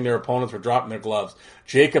punishing their opponents for dropping their gloves?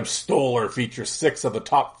 Jacob Stoller features 6 of the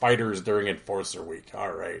top fighters during Enforcer Week.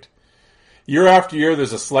 All right. Year after year,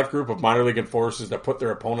 there's a select group of minor league enforcers that put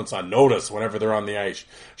their opponents on notice whenever they're on the ice.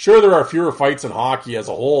 Sure, there are fewer fights in hockey as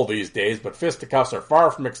a whole these days, but fisticuffs are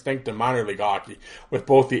far from extinct in minor league hockey, with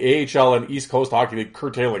both the AHL and East Coast Hockey League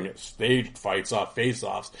curtailing it. Staged fights off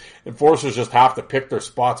face-offs. Enforcers just have to pick their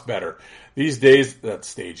spots better. These days, that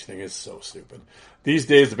stage thing is so stupid. These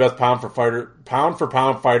days, the best pound for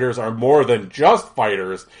pound fighters are more than just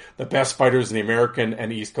fighters. The best fighters in the American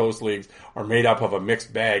and East Coast leagues are made up of a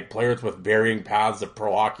mixed bag, players with varying paths of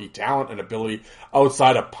pro hockey talent and ability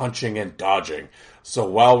outside of punching and dodging. So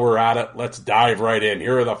while we're at it, let's dive right in.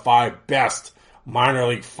 Here are the 5 best minor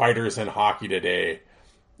league fighters in hockey today.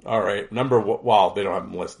 All right. Well, they don't have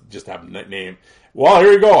them listed, just have a name. Well,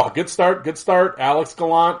 here you go. Good start. Alex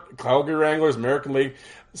Gallant, Calgary Wranglers, American League.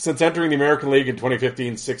 Since entering the American League in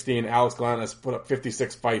 2015-16, Alex Gallant has put up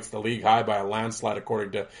 56 fights, the league high by a landslide,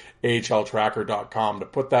 according to AHLtracker.com. To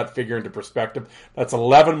put that figure into perspective, that's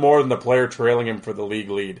 11 more than the player trailing him for the league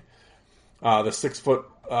lead. The 6-foot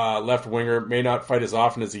left winger may not fight as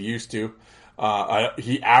often as he used to.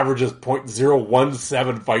 He averages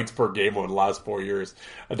 .017 fights per game over the last 4 years,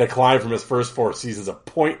 a decline from his first 4 seasons of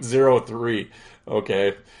 .03.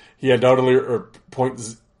 Okay, he undoubtedly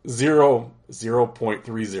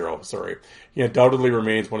 .0.30. Sorry, he undoubtedly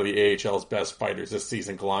remains one of the AHL's best fighters this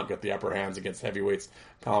season. Gallant got the upper hands against heavyweights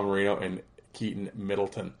Colin Marino and Keaton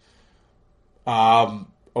Middleton.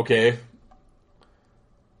 Okay.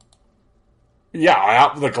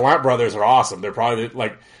 Yeah, the Gallant brothers are awesome. They're probably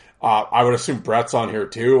like. I would assume Brett's on here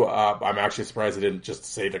too. I'm actually surprised they didn't just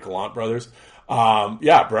say the Gallant brothers.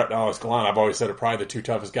 Yeah, Brett and Alex Gallant. I've always said are probably the 2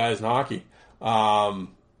 toughest guys in hockey.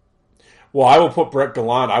 Well, I will put Brett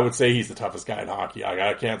Gallant. I would say he's the toughest guy in hockey.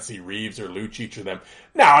 I can't see Reeves or Lucic or them.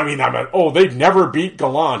 Now, I mean, they'd never beat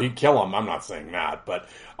Gallant. He'd kill him. I'm not saying that, but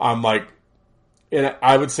I'm like,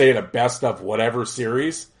 I would say in a best of whatever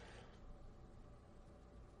series.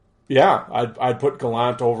 Yeah, I'd put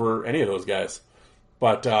Gallant over any of those guys.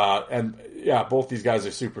 But, and yeah, both these guys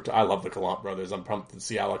are super. I love the Gallant brothers. I'm pumped to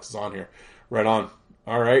see Alex is on here. Right on.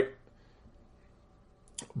 All right.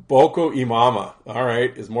 Boko Imama, all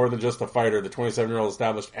right, is more than just a fighter. The 27-year-old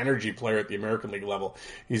established energy player at the American League level.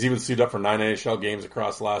 He's even suited up for 9 NHL games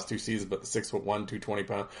across the last 2 seasons, but the 6'1",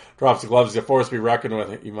 220-pound drops the gloves. He's a force to be reckoned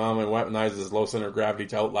with. Imama weaponizes his low center of gravity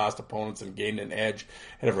to outlast opponents and gain an edge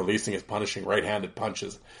ahead of releasing his punishing right-handed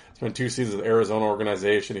punches. It's been 2 seasons with the Arizona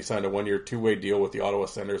organization. He signed a 1-year, 2-way deal with the Ottawa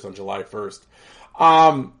Senators on July 1st.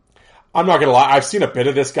 I'm not going to lie. I've seen a bit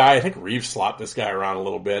of this guy. I think Reeves slapped this guy around a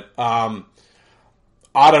little bit.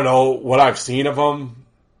 I don't know what I've seen of him.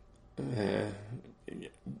 I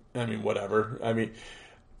mean, whatever. I mean,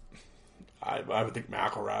 I would think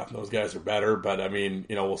McElrath and those guys are better, but I mean,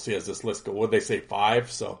 we'll see as this list goes. What'd they say,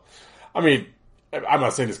 5? So, I mean, I'm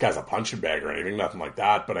not saying this guy's a punching bag or anything, nothing like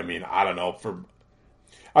that, but I mean, I don't know.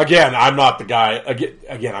 Again, I'm not the guy.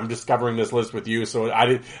 Again, I'm discovering this list with you, so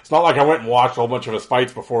it's not like I went and watched a whole bunch of his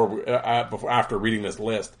fights after reading this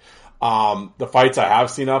list. The fights I have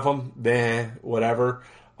seen of him, whatever.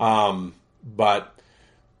 But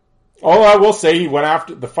all I will say, he went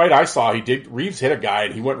after the fight I saw. Reeves hit a guy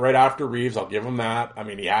and he went right after Reeves. I'll give him that. I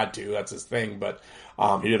mean, he had to. That's his thing. But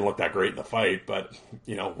he didn't look that great in the fight. But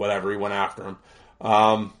whatever. He went after him.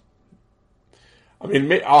 I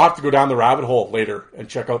mean, I'll have to go down the rabbit hole later and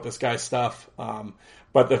check out this guy's stuff.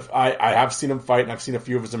 But I have seen him fight, and I've seen a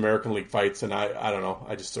few of his American League fights, and I don't know.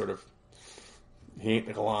 I just sort of. He ain't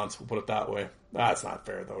the Gallants, we'll put it that way. That's not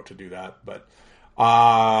fair, though, to do that. But,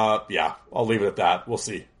 yeah, I'll leave it at that. We'll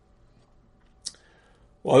see.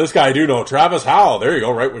 Well, this guy I do know, Travis Howell. There you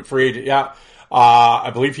go, right with free agent. Yeah,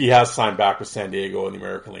 I believe he has signed back with San Diego in the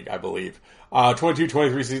American League, I believe.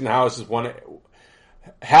 22-23 season, Howell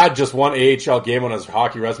had just one AHL game on his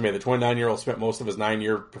hockey resume. The 29-year-old spent most of his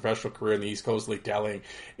 9-year professional career in the East Coast League, tallying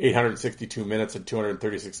 862 minutes in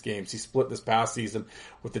 236 games. He split this past season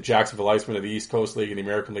with the Jacksonville Icemen of the East Coast League and the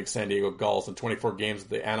American League San Diego Gulls in 24 games with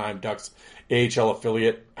the Anaheim Ducks AHL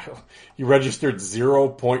affiliate. He registered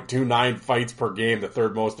 0.29 fights per game, the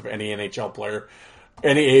third most of any AHL player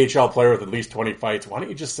with at least 20 fights. Why don't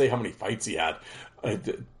you just say how many fights he had?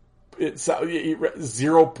 It's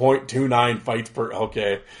 0.29 fights per.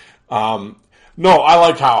 Okay. No, I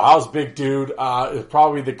like Howell. Howell's a big dude. Is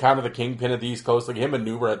probably the kind of the kingpin of the East Coast. Like him and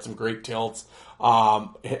Nuber had some great tilts.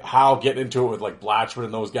 Howell getting into it with like Blatchford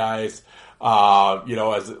and those guys. As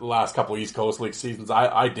the last couple of East Coast League seasons,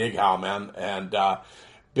 I dig Howell, man. And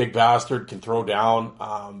big bastard, can throw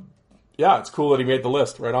down. Yeah, it's cool that he made the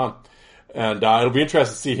list. Right on. And it'll be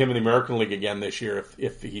interesting to see him in the American League again this year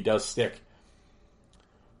if he does stick.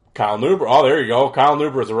 Kyle Neuber. Oh, there you go. Kyle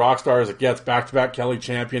Neuber is a rock star as it gets. Back-to-back Kelly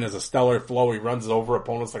champion, has a stellar flow. He runs over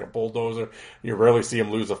opponents like a bulldozer. You rarely see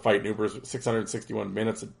him lose a fight. Neuber's 661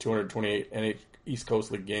 minutes and 228 East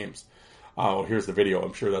Coast League games. Here's the video.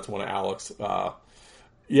 I'm sure that's one of Alex. It'll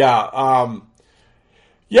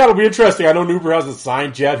be interesting. I know Neuber hasn't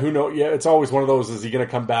signed yet. Who knows? Yeah, it's always one of those. Is he going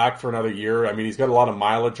to come back for another year? I mean, he's got a lot of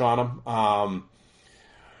mileage on him.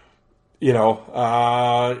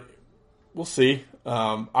 We'll see.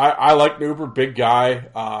 I like Neuber, big guy.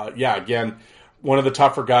 Again, one of the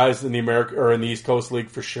tougher guys in the in the East Coast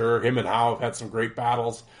League for sure. Him and Howe have had some great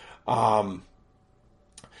battles. Five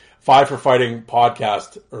for Fighting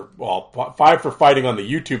podcast, Five for Fighting on the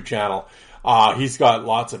YouTube channel. He's got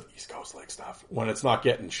lots of East Coast League stuff when it's not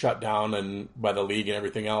getting shut down and by the league and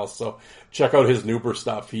everything else. So check out his Nooper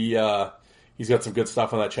stuff. He's got some good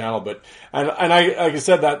stuff on that channel. But and I like I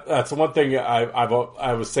said that's the one thing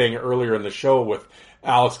I was saying earlier in the show with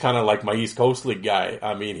Alex, kind of like my East Coast League guy.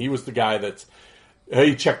 I mean, he was the guy that's,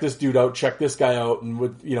 hey, check this dude out, check this guy out, and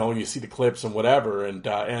when you see the clips and whatever. And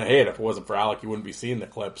hey, if it wasn't for Alec, you wouldn't be seeing the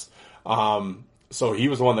clips. So he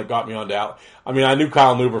was the one that got me onto Alec. I mean, I knew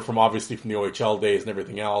Kyle Neuber from the OHL days and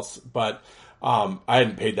everything else, but I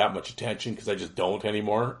hadn't paid that much attention because I just don't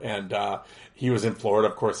anymore. And he was in Florida.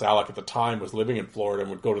 Of course, Alec at the time was living in Florida and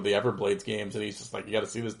would go to the Everblades games, and he's just like, you got to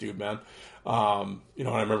see this dude, man. And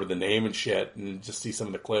I remember the name and shit and just see some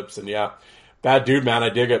of the clips. And yeah, bad dude, man. I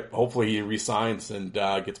dig it. Hopefully he resigns and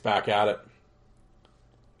gets back at it.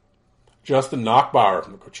 Justin Knockbauer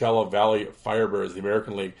from the Coachella Valley Firebirds, the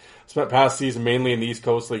American League. Spent past season mainly in the East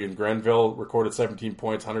Coast League in Grenville, recorded 17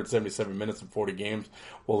 points, 177 minutes in 40 games,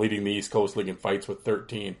 while leading the East Coast League in fights with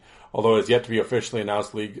 13. Although it has yet to be officially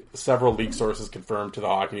announced, several league sources confirmed to the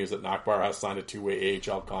Hockey News that Knockbauer has signed a 2-way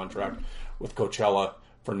AHL contract with Coachella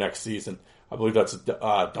for next season. I believe that's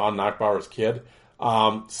Don Knockbauer's kid.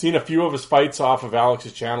 Seen a few of his fights off of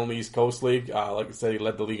Alex's channel in the East Coast League. Like I said, he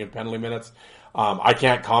led the league in penalty minutes. I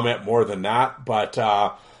can't comment more than that, but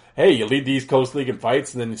hey, you lead the East Coast League in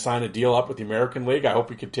fights and then you sign a deal up with the American League. I hope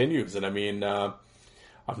he continues. And I mean,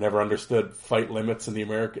 I've never understood fight limits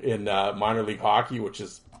in minor league hockey, which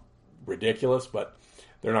is ridiculous, but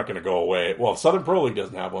they're not going to go away. Well, Southern Pro League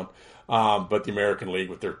doesn't have one, but the American League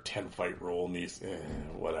with their 10-fight rule and these,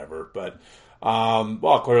 whatever. But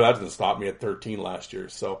well, clearly that doesn't stop me at 13 last year.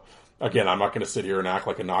 So again, I'm not going to sit here and act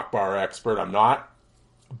like a Knockbauer expert. I'm not,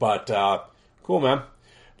 but cool, man.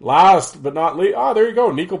 Last but not least, there you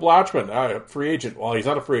go. Nico Blatchman, free agent. Well, he's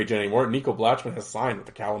not a free agent anymore. Nico Blatchman has signed with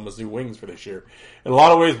the Kalamazoo Wings for this year. In a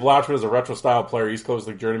lot of ways, Blatchman is a retro-style player. East Coast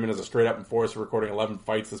League journeyman, is a straight-up enforcer, recording 11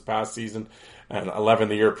 fights this past season and 11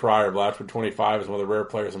 the year prior. Blatchman, 25, is one of the rare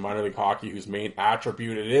players in minor league hockey whose main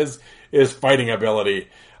attribute is fighting ability.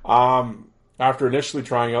 After initially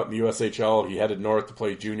trying out in the USHL, he headed north to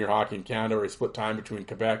play junior hockey in Canada, where he split time between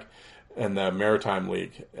Quebec and the Maritime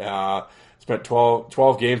League. Spent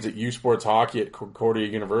 12 games at U Sports Hockey at Concordia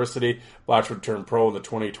University. Blatchford turned pro in the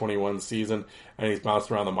 2021 season, and he's bounced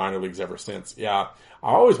around the minor leagues ever since. Yeah,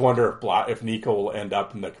 I always wonder if Nico will end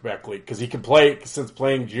up in the Quebec League, because he can play, since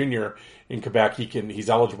playing junior in Quebec, he's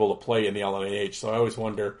eligible to play in the LNAH. So I always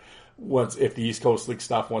wonder if the East Coast League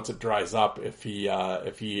stuff, once it dries up, if he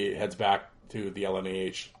heads back to the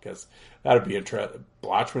LNAH, because that would be interesting.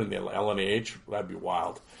 Blatchman in the LNAH, that'd be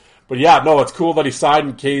wild. But yeah, no, it's cool that he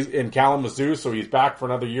signed in Kalamazoo, so he's back for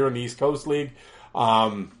another year in the East Coast League.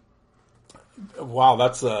 Wow,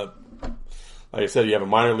 that's like I said, you have a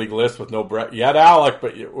minor league list with no Brett. You had Alex,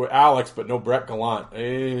 but no Brett Gallant. I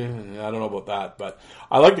don't know about that, but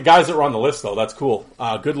I like the guys that were on the list, though. That's cool.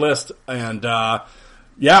 Good list, and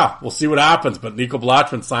yeah, we'll see what happens. But Nico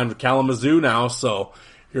Blatchman signed with Kalamazoo now, so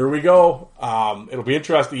here we go. It'll be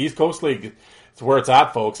interesting. The East Coast League, it's where it's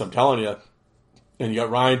at, folks. I'm telling you. And you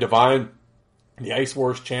got Ryan Devine, the Ice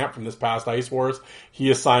Wars champ from this past Ice Wars.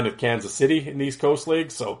 He is signed at Kansas City in the East Coast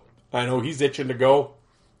League, so I know he's itching to go.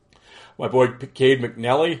 My boy Cade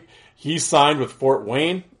McNelly, he's signed with Fort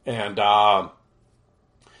Wayne, and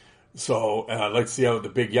so let's see how the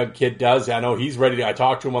big young kid does. I know he's ready. I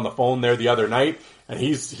talked to him on the phone there the other night, and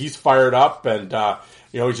he's fired up, and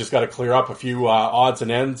he's just got to clear up a few odds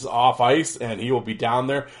and ends off ice, and he will be down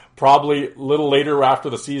there. Probably a little later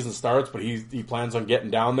after the season starts, but he plans on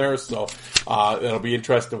getting down there. So it'll be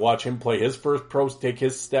interesting to watch him play his take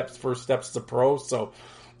his first steps as a pro. So,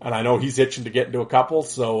 and I know he's itching to get into a couple.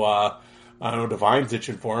 So I know Devine's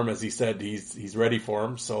itching for him, as he said he's ready for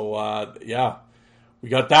him. So yeah, we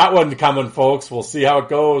got that one coming, folks. We'll see how it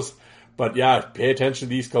goes. But yeah, pay attention to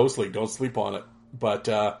the East Coast League. Don't sleep on it. But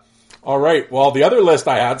all right. Well, the other list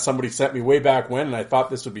I had, somebody sent me way back when, and I thought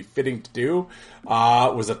this would be fitting to do,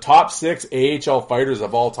 was a top 6 AHL fighters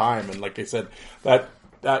of all time. And like I said, how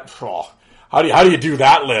do you do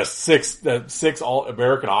that list? Six all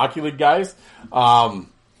American Hockey League guys. So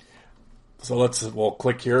we'll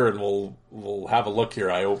click here and we'll have a look here.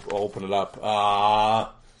 I'll open it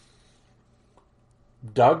up.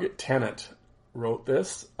 Doug Tennant wrote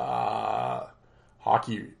this.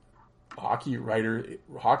 Hockey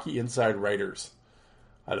Inside Writers.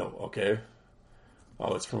 Okay.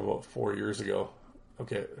 Oh, it's from about 4 years ago.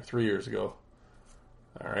 Okay, 3 years ago.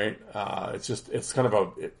 All right. It's kind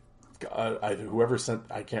of whoever sent,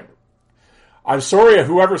 I'm sorry,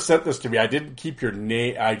 whoever sent this to me. I didn't keep your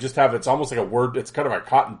name. I just have, it's almost like a word. It's kind of a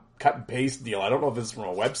cut and paste deal. I don't know if this is from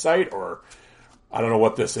a website or I don't know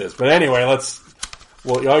what this is. But anyway,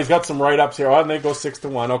 well, you always got some write-ups here. Oh, and they go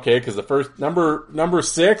 6-1. Okay, because the first number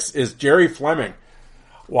 6 is Jerry Fleming.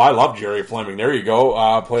 Well, I love Jerry Fleming. There you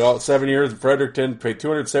go. Played all 7 years in Fredericton. Played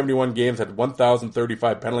 271 games. Had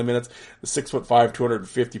 1,035 penalty minutes. The 6'5",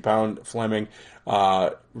 250-pound Fleming,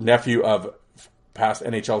 nephew of past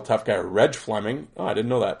NHL tough guy Reg Fleming. Oh, I didn't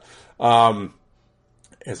know that.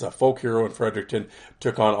 Is a folk hero in Fredericton.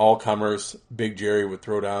 Took on all comers. Big Jerry would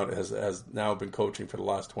throw down. Has now been coaching for the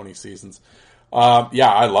last 20 seasons.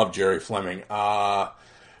 I love Jerry Fleming.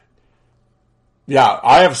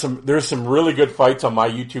 There's some really good fights on my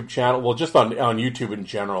YouTube channel. Well, just on YouTube in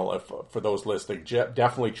general, for those listening,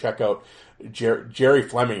 definitely check out Jerry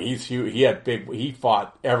Fleming. He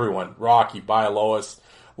fought everyone. Rocky, Bialowas,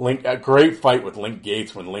 Link, a great fight with Link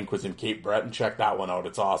Gates when Link was in Cape Breton. Check that one out.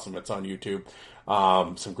 It's awesome. It's on YouTube.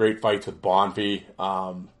 Some great fights with Bonfi.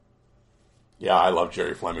 I love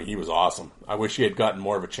Jerry Fleming. He was awesome. I wish he had gotten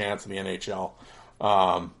more of a chance in the NHL.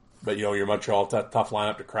 But your Montreal tough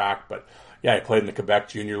lineup to crack. But yeah, he played in the Quebec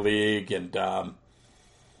Junior League, and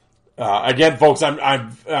again, folks,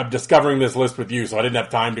 I'm discovering this list with you, so I didn't have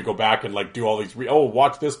time to go back and do all these.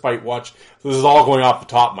 Watch this fight. Watch. So this is all going off the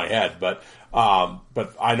top of my head, but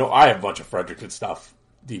I know I have a bunch of Fredericton stuff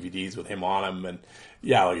DVDs with him on them, and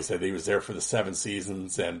yeah, like I said, he was there for the 7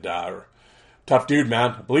 seasons, and tough dude,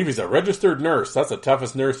 man. I believe he's a registered nurse. That's the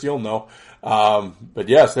toughest nurse you'll know. But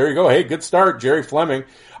yes, there you go. Hey, good start, Jerry Fleming.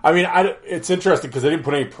 I mean, it's interesting because they didn't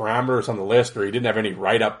put any parameters on the list, or he didn't have any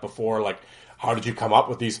write-up before, how did you come up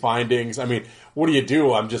with these findings? I mean, what do you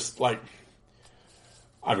do? I'm just we'll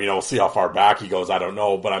see how far back he goes. I don't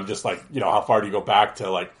know, but I'm just how far do you go back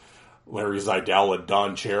to Larry Zeidel and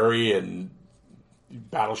Don Cherry and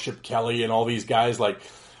Battleship Kelly and all these guys?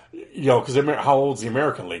 Because how old's the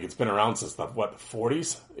American League? It's been around since the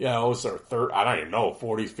 40s? Or I don't even know,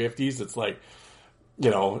 40s, 50s. It's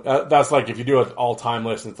that's if you do an all-time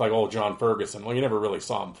list, and it's John Ferguson. Well, you never really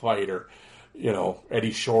saw him fight, or,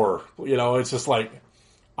 Eddie Shore. It's just I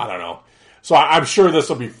don't know. So I'm sure this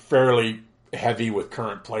will be fairly heavy with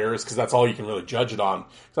current players, because that's all you can really judge it on.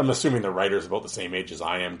 I'm assuming the writer's about the same age as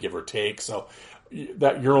I am, give or take. So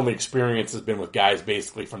that your only experience has been with guys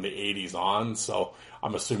basically from the 80s on. So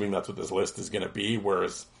I'm assuming that's what this list is going to be,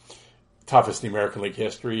 whereas toughest in the American League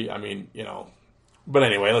history, But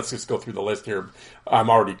anyway, let's just go through the list here. I'm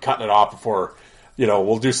already cutting it off before,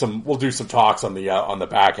 we'll do some talks on the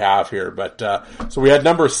back half here. But so we had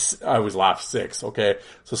I always laugh 6. Okay,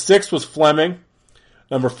 so 6 was Fleming.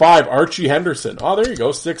 Number 5, Archie Henderson. Oh, there you go,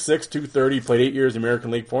 6'6", 230. Played 8 years in the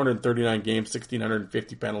American League, 439 games,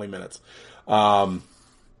 1,650 penalty minutes. Already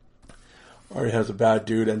has a bad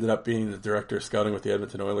dude. Ended up being the director of scouting with the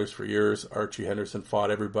Edmonton Oilers for years. Archie Henderson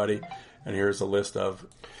fought everybody, and here's a list of.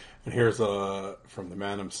 And here's from the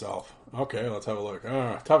man himself. Okay, let's have a look.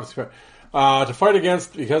 Toughest to fight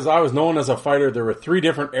against, because I was known as a fighter. There were 3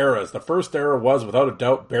 different eras. The first era was, without a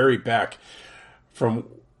doubt, Barry Beck. From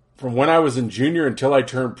when I was in junior until I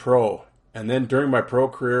turned pro. And then during my pro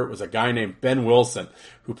career, it was a guy named Ben Wilson,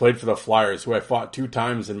 who played for the Flyers, who I fought 2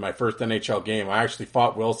 times in my first NHL game. I actually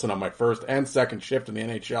fought Wilson on my first and second shift in the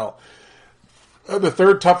NHL. The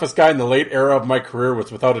third toughest guy in the late era of my career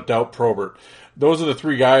was, without a doubt, Probert. Those are the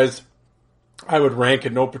 3 guys I would rank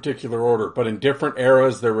in no particular order, but in different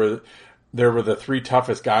eras, there were the 3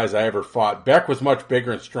 toughest guys I ever fought. Beck was much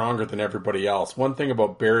bigger and stronger than everybody else. One thing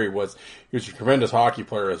about Barry was he was a tremendous hockey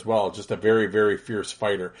player as well, just a very, very fierce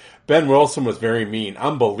fighter. Ben Wilson was very mean,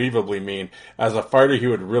 unbelievably mean. As a fighter, he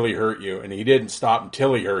would really hurt you, and he didn't stop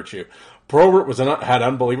until he hurt you. Probert had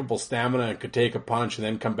unbelievable stamina and could take a punch and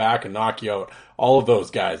then come back and knock you out. All of those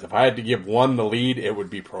guys. If I had to give one the lead, it would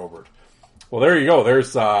be Probert. Well, there you go.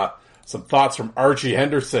 There's some thoughts from Archie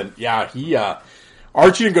Henderson. Yeah,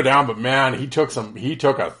 Archie didn't go down, but man, he took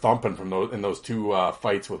a thumping in those 2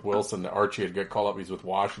 fights with Wilson. Archie had got called up. He was with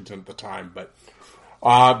Washington at the time, but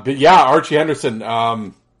yeah, Archie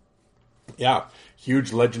Henderson,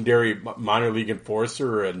 huge legendary minor league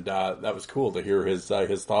enforcer, and that was cool to hear his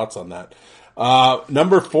thoughts on that.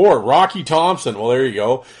 Number 4, Rocky Thompson. Well, there you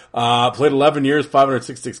go. Played 11 years,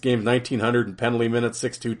 566 games, 1,900 in penalty minutes,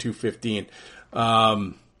 6'2", 215.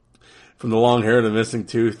 From the long hair to the missing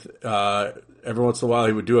tooth, every once in a while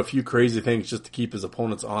he would do a few crazy things just to keep his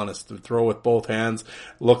opponents honest. To throw with both hands,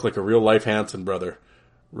 looked like a real life Hanson brother.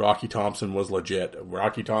 Rocky Thompson was legit.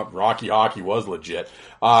 Rocky hockey was legit.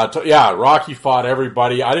 Rocky fought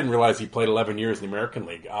everybody. I didn't realize he played 11 years in the American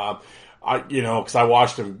League. Because I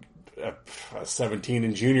watched him at 17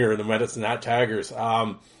 in junior in the Medicine Hat Tigers.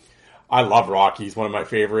 I love Rocky. He's one of my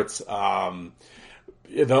favorites.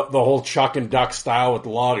 the whole Chuck and Duck style with the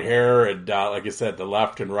long hair and, like I said, the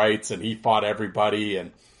left and rights, and he fought everybody.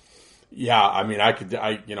 And yeah, I mean,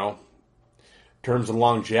 you know, in terms of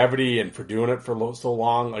longevity and for doing it for so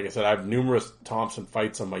long, like I said, I have numerous Thompson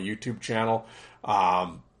fights on my YouTube channel.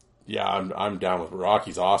 Yeah, I'm down with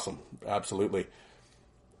Rocky's awesome. Absolutely.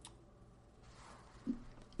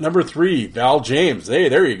 Number 3, Val James. Hey,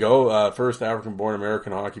 there you go. First African-born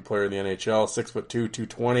American hockey player in the NHL. 6'2",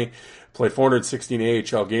 220. Played 416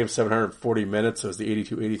 AHL games, 740 minutes. So was the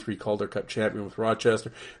 82-83 Calder Cup champion with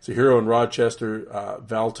Rochester. He's a hero in Rochester.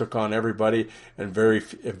 Val took on everybody and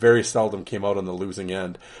very seldom came out on the losing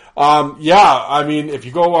end. Yeah, I mean, if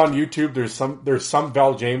you go on YouTube, there's some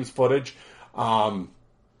Val James footage.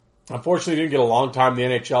 Unfortunately, he didn't get a long time in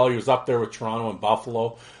the NHL. He was up there with Toronto and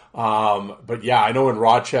Buffalo. But yeah, I know in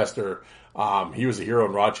Rochester, he was a hero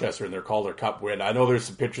in Rochester in their Calder Cup win. I know there's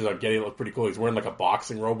some pictures on Getty that look pretty cool. He's wearing like a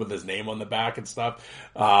boxing robe with his name on the back and stuff,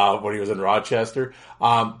 when he was in Rochester.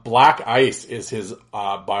 Black Ice is his,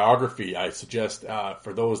 biography. I suggest,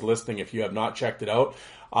 for those listening, if you have not checked it out,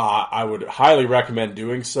 I would highly recommend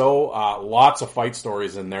doing so. Lots of fight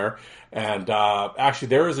stories in there. And actually,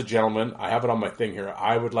 there is a gentleman. I have it on my thing here.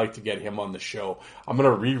 I would like to get him on the show. I'm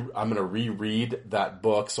gonna reread that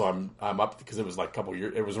book. So I'm up because it was like a couple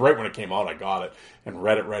years. It was right when it came out. I got it and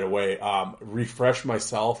read it right away. Refresh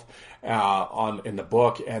myself in the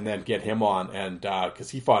book, and then get him on. And because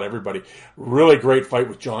he fought everybody. Really great fight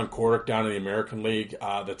with John Cordick down in the American League.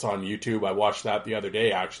 That's on YouTube. I watched that the other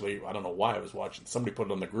day. Actually, I don't know why I was watching. Somebody put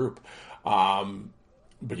it on the group.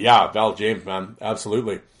 But yeah, Val James, man,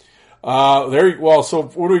 absolutely. So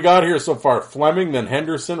what do we got here so far? Fleming, then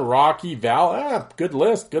Henderson, Rocky, Val. Good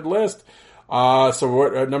list. So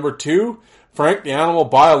we're at number 2, Frank the Animal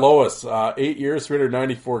Bialowas. 8 years,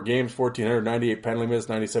 394 games, 1,498 penalty minutes,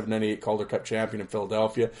 97-98 Calder Cup champion in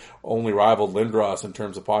Philadelphia. Only rivaled Lindros in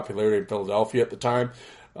terms of popularity in Philadelphia at the time.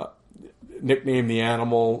 Nicknamed the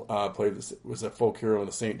Animal, was a folk hero in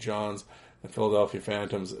the St. John's and Philadelphia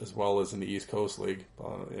Phantoms, as well as in the East Coast League.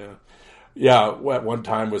 Yeah, at one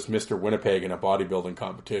time was Mr. Winnipeg in a bodybuilding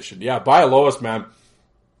competition. Yeah, Bialowas, man.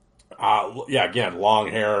 Again, long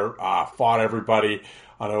hair, fought everybody.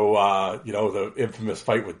 I know, the infamous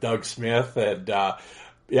fight with Doug Smith. And,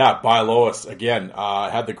 Bialowas, again,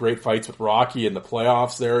 had the great fights with Rocky in the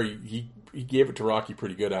playoffs there. He gave it to Rocky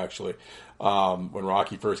pretty good, actually, when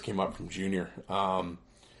Rocky first came up from junior.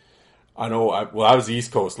 I know, I was the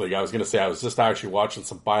East Coast League. I was going to say, I was just actually watching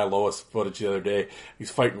some Bialowas footage the other day.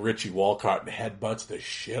 He's fighting Richie Walcott and headbutts the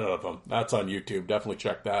shit out of him. That's on YouTube. Definitely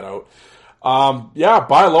check that out.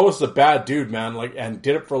 Bialowas is a bad dude, man, and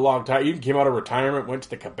did it for a long time. Even came out of retirement, went to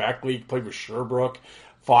the Quebec League, played with Sherbrooke,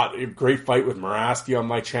 fought a great fight with Morasti on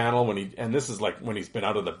my channel and this is like when he's been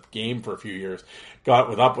out of the game for a few years.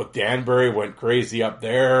 Got up with Danbury, went crazy up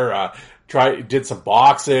there, did some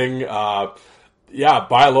boxing,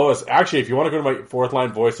 Bialowas. Actually, if you want to go to my Fourth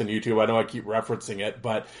Line Voice on YouTube, I know I keep referencing it,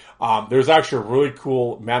 but there's actually a really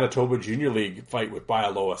cool Manitoba Junior League fight with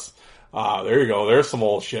Bialowas. There you go. There's some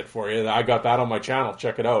old shit for you. I got that on my channel.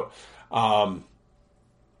 Check it out.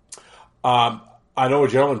 I know a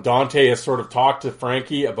gentleman, Dante, has sort of talked to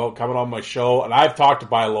Frankie about coming on my show, and I've talked to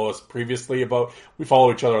Bialowas previously we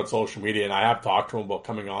follow each other on social media, and I have talked to him about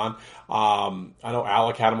coming on. I know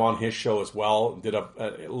Alec had him on his show as well, did a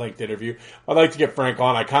linked interview. I'd like to get Frank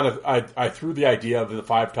on. I threw the idea of the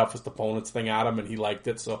 5 toughest opponents thing at him, and he liked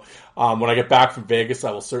it. So when I get back from Vegas,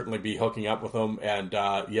 I will certainly be hooking up with him. And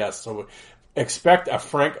so expect a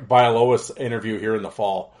Frank Bialowas interview here in the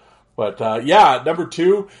fall. But number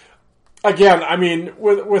 2. Again, I mean,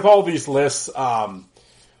 with all these lists,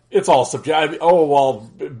 it's all subjective. Oh,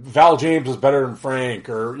 well, Val James was better than Frank,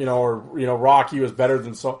 or Rocky was better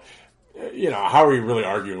than so. How are you really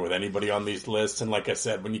arguing with anybody on these lists? And like I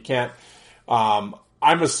said, when you can't, I'm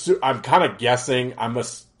kind of guessing. I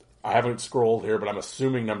haven't scrolled here, but I'm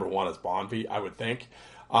assuming number 1 is Bonvie, I would think.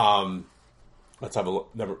 Let's have a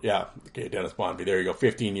look. Okay, Dennis Bonvie. There you go.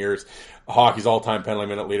 15 years. Hockey's all-time penalty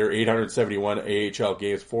minute leader. 871 AHL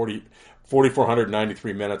games.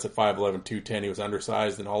 4,493 minutes at 5'11", 210. He was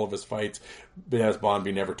undersized in all of his fights. Dennis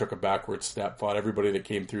Bonvie never took a backward step. Fought everybody that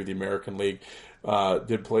came through the American League.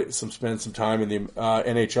 Did spend some time in the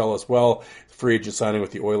NHL as well. Free agent signing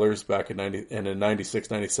with the Oilers back in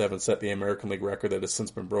 96-97 set the American League record that has since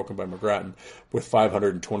been broken by McGrattan with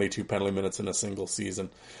 522 penalty minutes in a single season.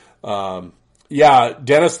 Dennis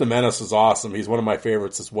the Menace is awesome. He's one of my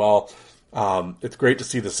favorites as well. It's great to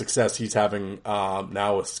see the success he's having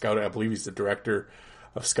now with scouting. I believe he's the director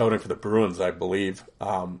of scouting for the Bruins, I believe.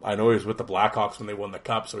 I know he was with the Blackhawks when they won the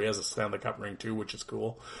Cup, so he has a Stanley Cup ring too, which is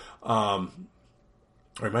cool.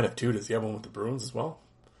 Or he might have 2. Does he have one with the Bruins as well?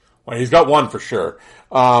 Well, he's got 1 for sure.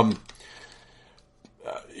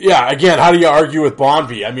 Yeah, again, how do you argue with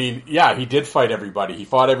Bonvie? I mean, yeah, he did fight everybody. He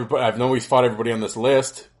fought everybody. I know he's fought everybody on this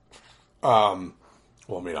list. Well,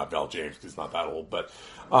 maybe not Val James because he's not that old, but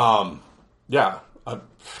yeah.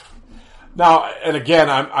 Now, and again,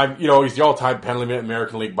 I'm he's the all-time penalty minute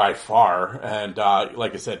American League by far, and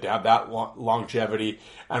like I said, to have that longevity,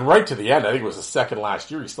 and right to the end, I think it was the second last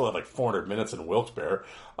year, he still had like 400 minutes in Wilkes-Barre.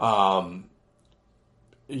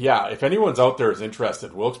 Yeah, if anyone's out there is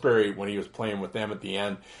interested, Wilkes-Barre, when he was playing with them at the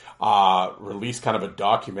end, released kind of a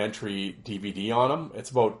documentary DVD on him. It's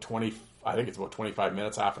about 25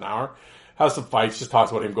 minutes, half an hour. Has some fights, just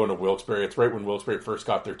talks about him going to Wilkes-Barre. It's right when Wilkes-Barre first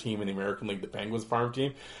got their team in the American League, the Penguins farm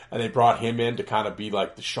team, and they brought him in to kind of be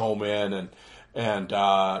like the showman and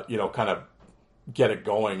kind of get it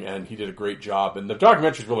going, and he did a great job. And the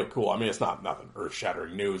documentary's really cool. I mean, it's not nothing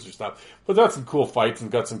earth-shattering news or stuff, but got some cool fights and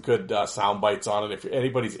got some good sound bites on it. If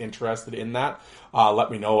anybody's interested in that, let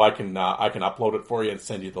me know. I can upload it for you and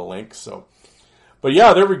send you the link. So, but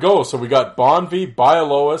yeah, there we go. So we got Bonvie,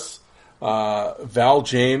 Bialowas, Val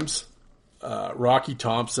James, Rocky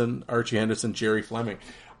Thompson, Archie Henderson, Jerry Fleming.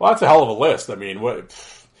 Well, that's a hell of a list. I mean,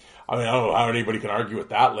 I don't know how anybody can argue with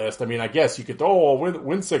that list. I mean, I guess you could,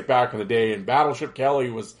 Winsick back in the day, and Battleship Kelly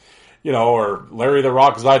was, or Larry the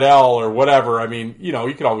Rock Zidell or whatever. I mean,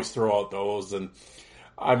 you could always throw out those. And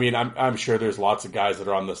I mean, I'm sure there's lots of guys that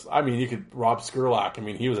are on this. I mean, you could, Rob Skurlock. I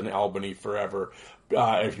mean, he was in Albany forever.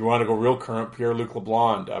 If you want to go real current, Pierre-Luc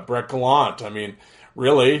LeBlanc, Brett Gallant. I mean,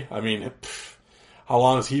 really? I mean, how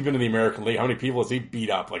long has he been in the American League? How many people has he beat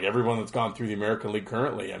up? Like everyone that's gone through the American League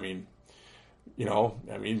currently. I mean,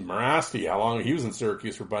 Morasti, how long he was in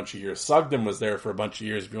Syracuse for a bunch of years. Sugden was there for a bunch of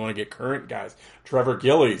years. If you want to get current guys, Trevor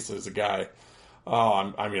Gillies is a guy.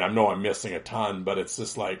 Oh, I know I'm missing a ton, but it's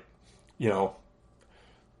just like,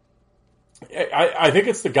 I think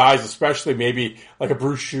it's the guys, especially maybe like a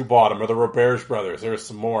Bruce Shoebottom or the Roberge brothers. There's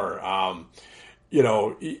some more.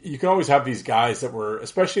 You can always have these guys that were,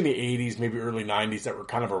 especially in the 80s, maybe early 90s, that were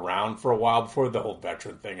kind of around for a while before the whole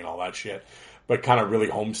veteran thing and all that shit, but kind of really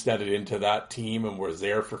homesteaded into that team and was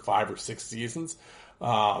there for 5 or 6 seasons.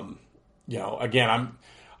 Again,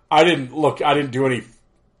 I didn't do any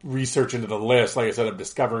research into the list. Like I said, I'm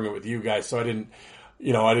discovering it with you guys, so I didn't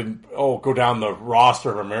go down the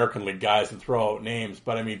roster of American League guys and throw out names.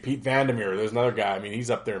 But I mean, Pete Vandermeer, there's another guy. I mean, he's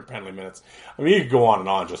up there in penalty minutes. I mean, you could go on and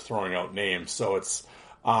on just throwing out names. So it's,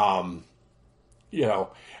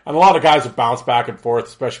 and a lot of guys have bounced back and forth,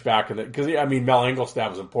 especially back in because Mel Engelstad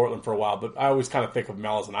was in Portland for a while, but I always kind of think of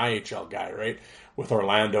Mel as an IHL guy, right? With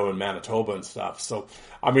Orlando and Manitoba and stuff. So,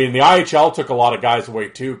 I mean, the IHL took a lot of guys away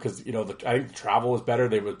too, because, I think the travel was better.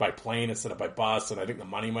 They was by plane instead of by bus, and I think the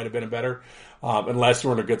money might have been better, unless you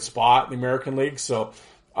were in a good spot in the American League. So,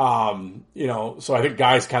 so I think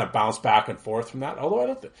guys kind of bounced back and forth from that. Although I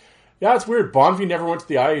don't think, it's weird. Bonvie never went to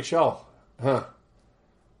the IHL. Huh.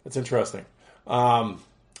 That's interesting.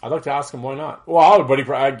 I'd like to ask him why not. Well, but he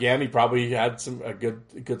probably had a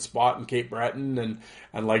good spot in Cape Breton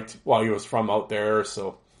and liked he was from out there.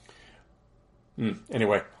 So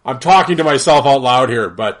anyway, I'm talking to myself out loud here.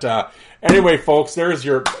 But anyway, folks, there's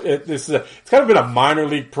it's kind of been a minor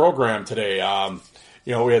league program today.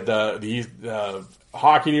 We had the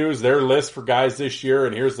Hockey News, their list for guys this year,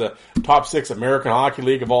 and here's the top 6 American Hockey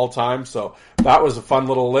League of all time. So that was a fun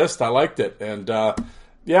little list. I liked it, and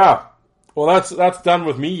yeah. Well, that's done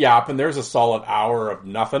with me yapping. There's a solid hour of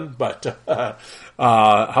nothing. But how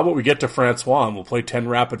about we get to Francois and we'll play 10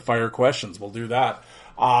 rapid fire questions. We'll do that.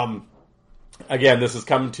 Again, this is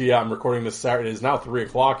coming to you. I'm recording this Saturday. It is now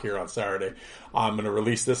 3:00 here on Saturday. I'm going to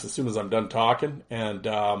release this as soon as I'm done talking. And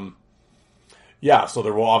so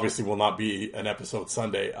there will not be an episode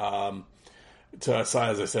Sunday. As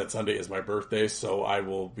I said, Sunday is my birthday, so I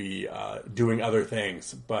will be doing other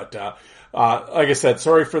things. But like I said,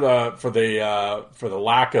 sorry for the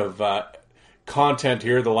lack of content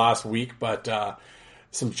here the last week. But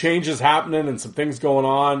some changes happening and some things going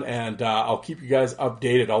on, and I'll keep you guys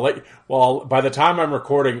updated. I'll let you. Well, by the time I'm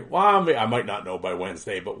recording, I might not know by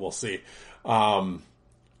Wednesday, but we'll see.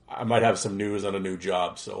 I might have some news on a new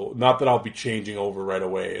job, so not that I'll be changing over right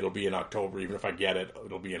away. It'll be in October. Even if I get it,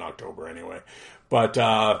 it'll be in October anyway. But,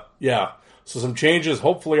 so some changes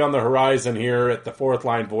hopefully on the horizon here at the Fourth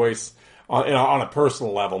Line Voice on a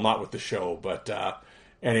personal level, not with the show. But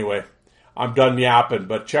anyway, I'm done yapping.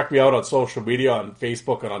 But check me out on social media, on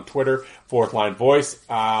Facebook and on Twitter, Fourth Line Voice,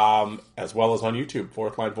 as well as on YouTube,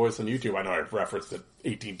 Fourth Line Voice on YouTube. I know I've referenced it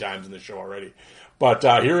 18 times in the show already. But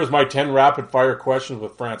here is my 10 rapid-fire questions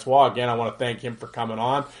with Francois. Again, I want to thank him for coming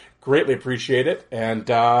on. Greatly appreciate it. And,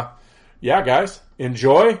 yeah, guys,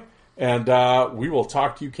 enjoy, and we will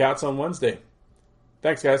talk to you cats on Wednesday.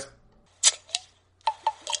 Thanks, guys.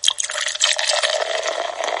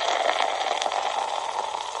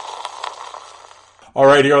 All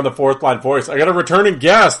right, here on the Fourth Line Voice, I got a returning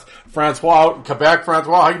guest, Francois out in Quebec.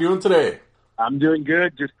 Francois, how you doing today? I'm doing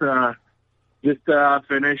good. Just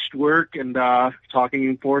finished work and talking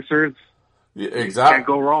Enforcers. Exactly. Can't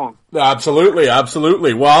go wrong. Absolutely,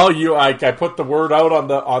 absolutely. Well, I put the word out on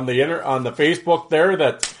the Facebook there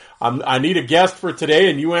that I need a guest for today,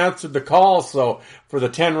 and you answered the call. So for the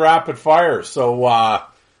 10 rapid fire. So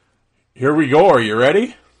here we go. Are you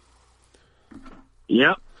ready?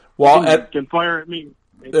 Yep. Well, you can fire at me.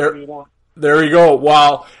 There you go.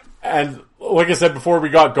 Well, and like I said before we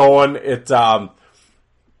got going,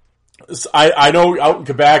 I know out in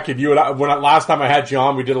Quebec, and last time I had you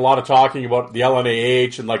on, we did a lot of talking about the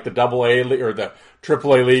LNAH and like the AA or the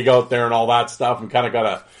AAA league out there and all that stuff, and kind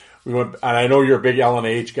of and I know you're a big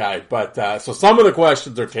LNAH guy, but so some of the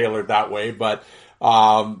questions are tailored that way, but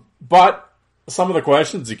some of the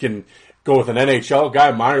questions you can go with an NHL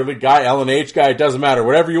guy, minor league guy, LNH guy. It doesn't matter.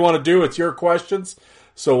 Whatever you want to do, it's your questions.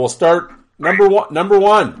 So we'll start number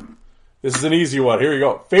one. This is an easy one. Here you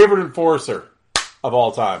go. Favorite enforcer of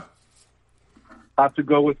all time. I have to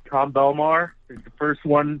go with Tom Belmar. He's the first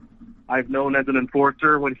one I've known as an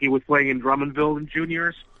enforcer when he was playing in Drummondville in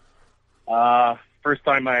juniors. First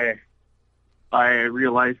time I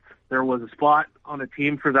realized there was a spot on a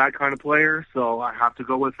team for that kind of player, so I have to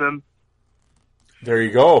go with him. There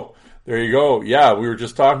you go. Yeah, we were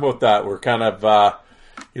just talking about that. We're kind of,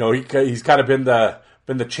 he's kind of been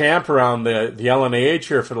the champ around the LNAH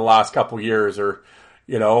here for the last couple of years, and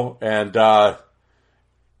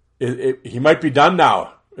he might be done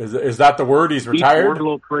now. Is that the word? He's retired? He beat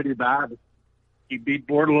Bordelot pretty bad. He beat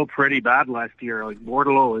Bordelot pretty bad last year. Like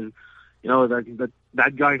Bordelot is,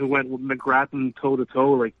 that guy who went with McGrattan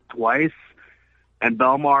toe-to-toe like twice, and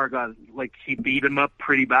Belmar he beat him up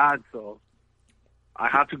pretty bad, so I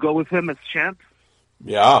have to go with him as champ.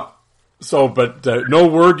 Yeah. So, but no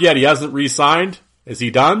word yet. He hasn't re-signed. Is he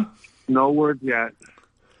done? No word yet.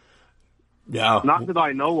 Yeah. Not that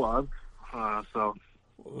I know of. So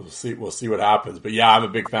we'll see what happens. But yeah, I'm a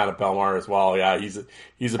big fan of Belmar as well. Yeah,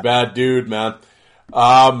 he's a bad dude, man.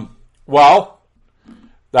 Well,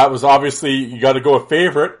 that was obviously, you got to go with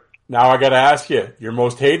favorite. Now I got to ask you, your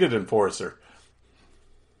most hated enforcer.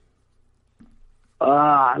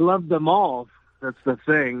 I love them all. That's the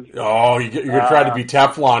thing. Oh, you're trying to be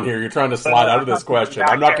Teflon here. You're trying to slide out of this question.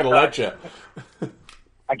 I'm not going to let you.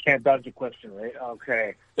 I can't dodge a question, right?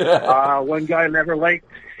 Okay. One guy I never liked,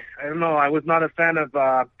 I don't know, I was not a fan of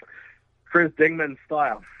Chris Dingman's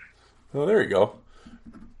style. Oh, there you go.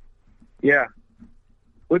 Yeah.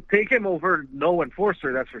 Would take him over no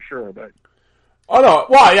enforcer, that's for sure. But oh, no.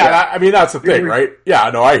 Well, yeah. I mean, that's the thing, right? Yeah,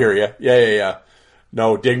 no, I hear you. Yeah.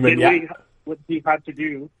 No, Dingman, what he had to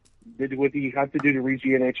do to reach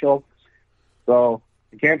the NHL. So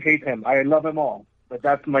I can't hate him. I love them all, but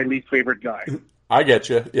that's my least favorite guy. I get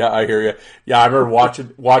you. Yeah, I hear you. Yeah, I remember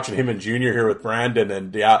watching him in junior here with Brandon,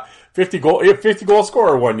 and 50 goal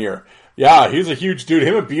scorer one year. Yeah, he's a huge dude.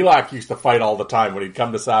 Him and Belak used to fight all the time when he'd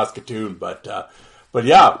come to Saskatoon. But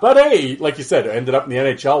hey, like you said, ended up in the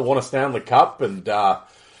NHL, won a Stanley Cup, and I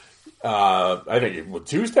think he won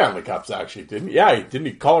 2 Stanley Cups actually, didn't he? Yeah, didn't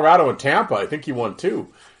he? Colorado and Tampa. I think he won 2.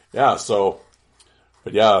 Yeah, so,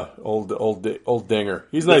 but yeah, old Dinger.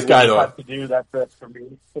 He's a nice guy though. Have to do that's it for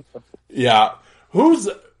me. Yeah.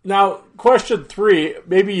 Now, question 3,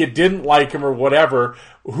 maybe you didn't like him or whatever.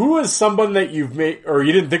 Who is someone that you've made, or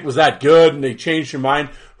you didn't think was that good and they changed your mind?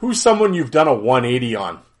 Who's someone you've done a 180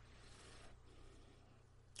 on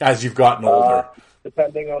as you've gotten older?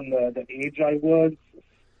 Depending on the age I was,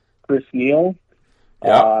 Chris Neal.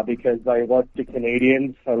 Yeah. Because I watched the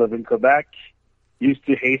Canadians. I live in Quebec. Used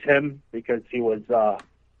to hate him because he was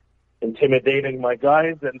intimidating my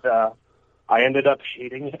guys, and I ended up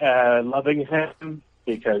loving him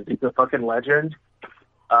because he's a fucking legend.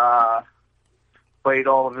 Played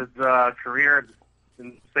all of his career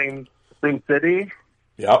in the same city.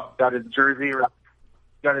 Yep. Got his jersey up.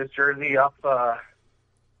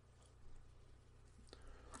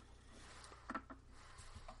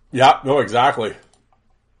 Yeah. No, exactly.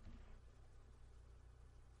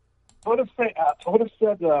 I would have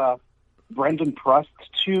said Brendan Prust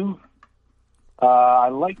too. I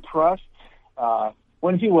like Prust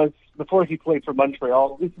before he played for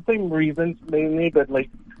Montreal. It's the same reasons mainly, but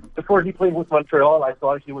before he played with Montreal, I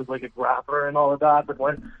thought he was like a grabber and all of that. But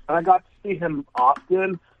when I got to see him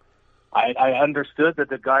often, I understood that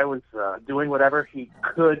the guy was doing whatever he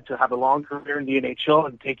could to have a long career in the NHL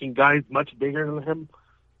and taking guys much bigger than him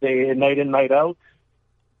they night in, night out.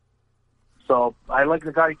 So I like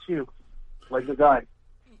the guy too.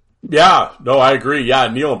 Yeah, no, I agree. Yeah,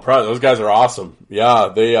 Neil and Press, those guys are awesome.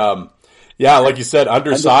 Yeah, they, like you said,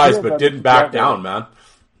 undersized but didn't back down, man.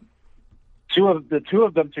 The two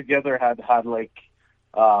of them together had like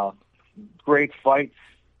great fights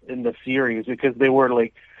in the series because they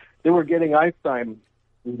were getting ice time.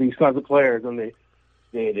 These kinds of players, and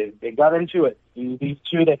they got into it. These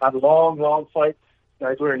two, they had long fights.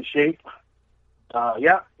 Guys were in shape. I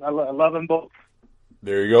love them both.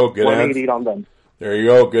 There you go. Good answer. 180 on them. There you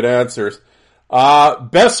go. Good answers.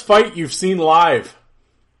 Best fight you've seen live?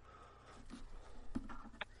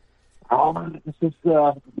 This is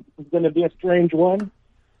going to be a strange one.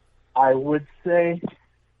 I would say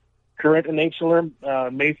current NHLer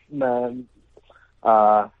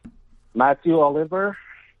Matthew Oliver,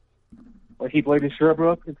 when he played in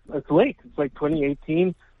Sherbrooke. It's late. It's like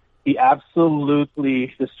 2018. He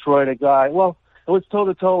absolutely destroyed a guy. Well, it was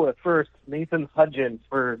toe-to-toe at first. Nathan Hudgens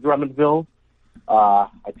for Drummondville. I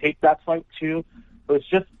taped that fight too. It was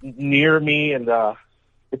just near me, and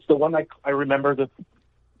it's the one I remember the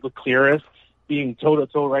clearest, being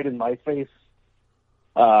toe-to-toe right in my face.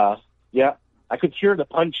 I could hear the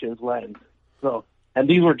punches land. So, and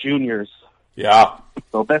these were juniors. Yeah.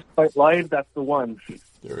 So best fight live, that's the one.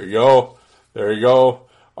 There you go.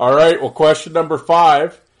 All right, well, question number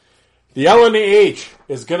 5. The LNAH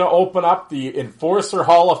is going to open up the Enforcer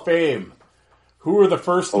Hall of Fame. Who are the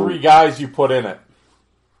first 3 guys you put in it?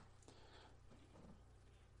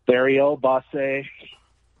 Dario Basse.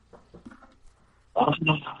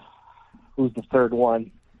 Who's the third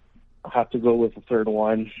one? I'll have to go with the third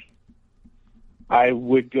one. I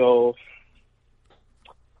would go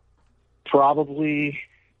probably,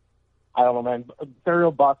 I don't know, man,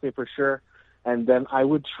 Dario Basse for sure. And then I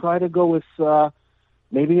would try to go with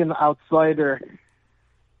maybe an outsider.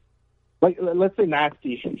 Like, let's say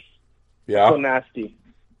Nasty. Yeah. So Nasty.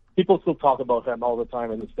 People still talk about him all the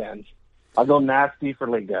time in the stands. I'll go Nasty for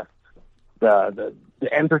like the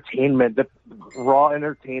entertainment, the raw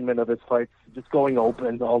entertainment of his fights, just going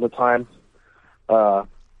open all the time.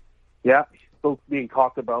 Still being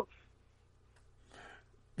talked about.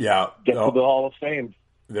 Yeah. Get to the Hall of Fame.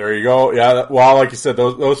 There you go. Yeah. Well, like you said,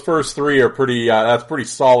 those first 3 are pretty. That's pretty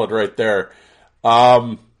solid right there.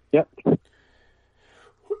 Yep.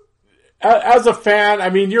 As a fan, I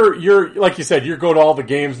mean, you're like you said, you go to all the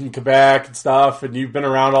games in Quebec and stuff, and you've been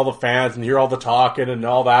around all the fans and hear all the talking and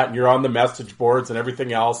all that, and you're on the message boards and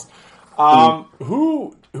everything else.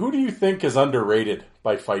 Who do you think is underrated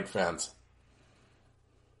by fight fans?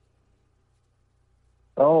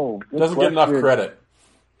 question. Doesn't get enough credit.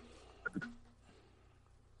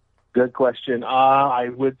 Good question. I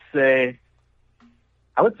would say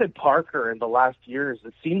Parker in the last years.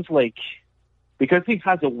 It seems like because he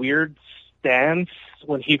has a weird stance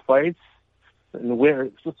when he fights, and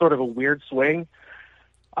it's sort of a weird swing.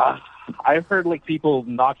 I've heard like people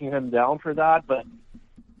knocking him down for that, but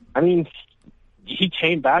I mean, he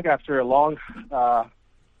came back after a long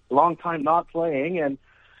time not playing,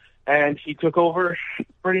 and he took over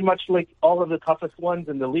pretty much like all of the toughest ones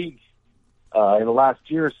in the league in the last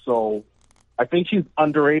year. So I think he's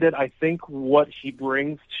underrated. I think what he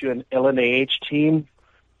brings to an LNAH team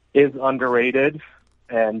is underrated,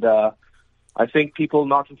 and I think people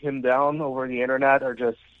knocking him down over the internet are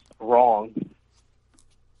just wrong.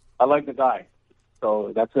 I like the guy,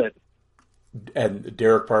 so that's it. And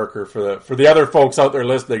Derek Parker for the other folks out there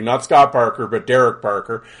listening, not Scott Parker, but Derek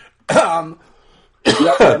Parker. No,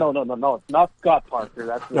 it's not Scott Parker.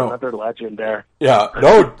 That's another legend there. Yeah,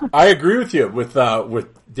 no, I agree with you with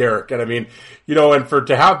Derek, and I mean, and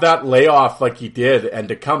to have that layoff like he did, and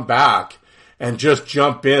to come back and just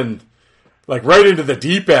jump in, like right into the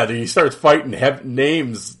deep end, and he starts fighting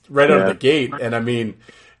names right out of the gate. And I mean,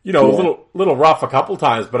 a little rough a couple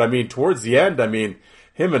times, but I mean, towards the end, I mean,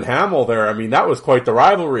 him and Hamill there, I mean, that was quite the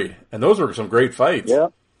rivalry, and those were some great fights. Yeah.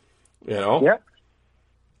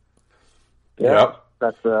 Yeah.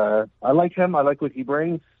 That's I like him. I like what he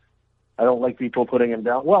brings. I don't like people putting him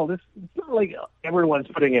down. Well, it's not like everyone's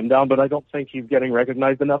putting him down, but I don't think he's getting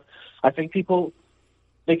recognized enough. I think people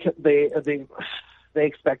they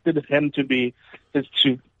expected him to be his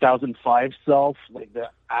 2005 self, like the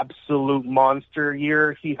absolute monster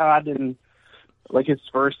year he had in like his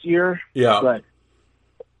first year. Yeah, but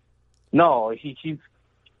no, he's good.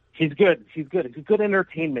 He's good. It's good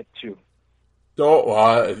entertainment too.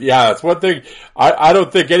 Oh, that's one thing. I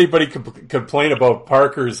don't think anybody could complain about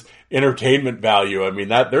Parker's entertainment value. I mean,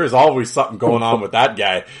 that there's always something going on with that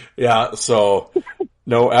guy. Yeah, so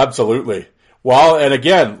no, absolutely. Well, and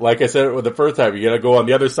again, like I said with the first time, you got to go on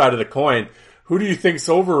the other side of the coin. Who do you think's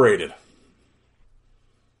overrated?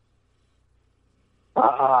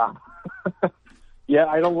 Yeah,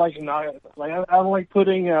 I don't like I don't like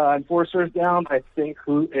putting enforcers down. I think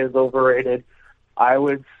who is overrated. I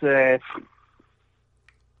would say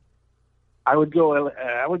I would go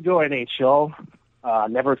NHL.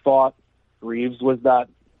 Never thought Reeves was that.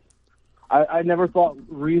 I never thought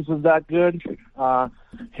Reeves was that good.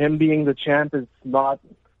 Him being the champ is not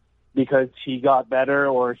because he got better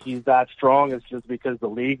or he's that strong. It's just because the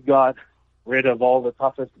league got rid of all the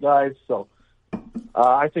toughest guys. So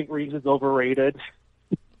I think Reeves is overrated.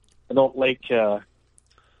 I don't like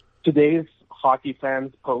today's hockey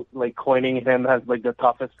fans coining him as like the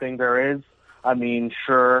toughest thing there is. I mean,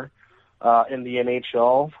 sure, in the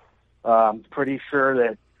NHL, I'm pretty sure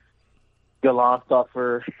that Gallant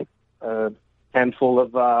tougher, a handful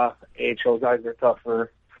of AHL guys are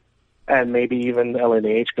tougher, and maybe even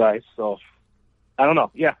LNH guys. So I don't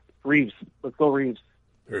know. Yeah, Reeves. Let's go Reeves.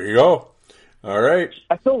 There you go. All right.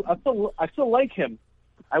 I still like him.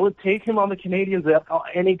 I would take him on the Canadians at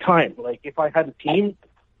any time. Like, if I had a team,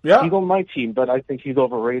 he's on my team, but I think he's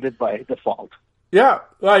overrated by default. Yeah,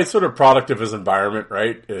 well, he's sort of product of his environment,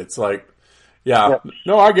 right? It's like, yeah.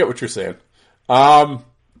 No, I get what you're saying.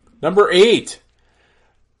 Number 8.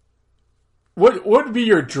 What would be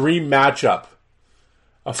your dream matchup?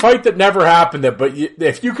 A fight that never happened, but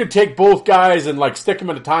if you could take both guys and like stick them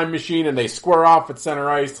in a time machine and they square off at center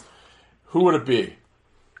ice, who would it be?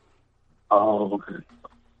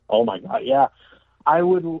 Oh my God, yeah. I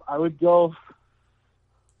would go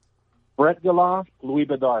Brett Gallant, Louis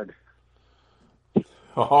Bedard.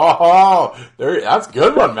 Oh, that's a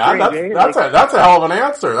good one, man. That's a hell of an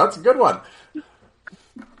answer. That's a good one.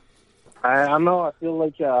 I don't know. I feel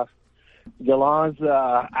like Gallant's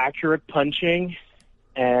accurate punching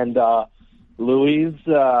and Louis'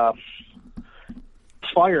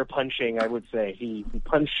 fire punching. I would say he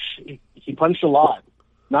punched a lot.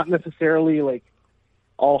 Not necessarily like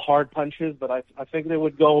all hard punches, but I think they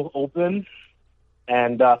would go open,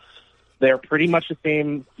 and they're pretty much the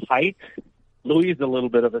same height. Louis is a little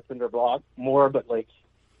bit of a cinder block more, but like,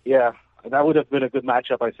 yeah, that would have been a good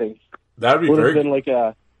matchup. I think that would have been like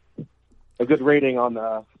a good rating on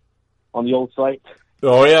the old site.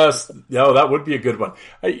 Oh yes, that would be a good one.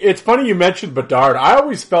 It's funny you mentioned Bedard. I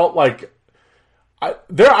always felt like I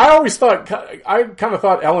kind of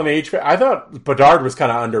thought LNH. I thought Bedard was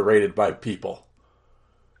kind of underrated by people.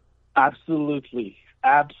 Absolutely.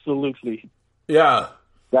 Yeah.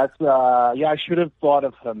 That's I should have thought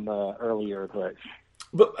of him earlier,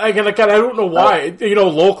 but again, I don't know why.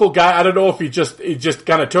 Local guy. I don't know if he just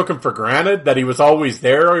kind of took him for granted that he was always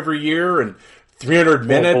there every year and 300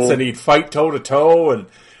 minutes and he'd fight toe to toe. And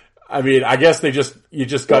I mean, I guess you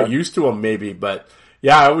just got used to him maybe. But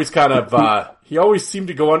yeah, I always kind of he always seemed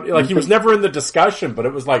to go on like he was never in the discussion, but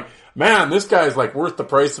it was like, man, this guy's like worth the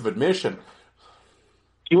price of admission.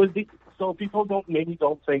 He was so people don't think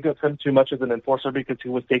of him too much as an enforcer because he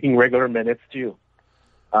was taking regular minutes too.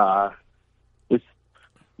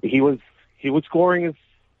 He was scoring his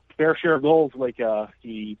fair share of goals. So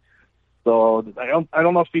I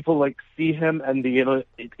don't know if people like see him in the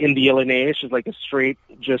LNH as like a straight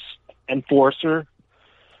just enforcer,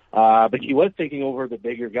 but he was taking over the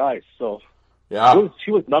bigger guys. So yeah,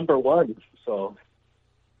 he was number one. So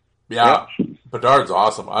yeah. Bedard's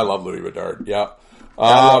awesome. I love Louis Bedard. Yeah.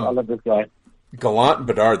 I love this guy. Gallant and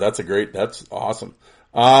Bedard, that's awesome.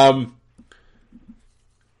 Well,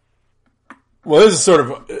 this is sort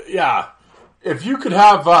of, if you could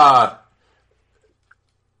have,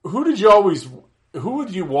 who would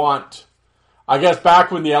you want, I guess back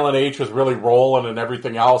when the LNH was really rolling and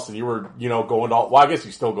everything else and you were, going to I guess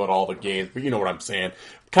you still go to all the games, but you know what I'm saying.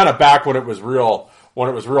 Kind of back when it was real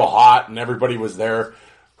hot and everybody was there.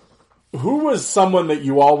 Who was someone that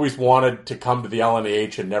you always wanted to come to the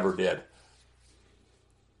LNH and never did?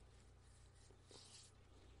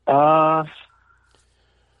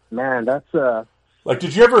 Man, that's like,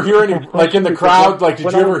 did you ever hear any, like in the crowd, like,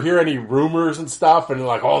 did you ever hear any rumors and stuff and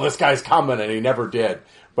like, oh, this guy's coming and he never did,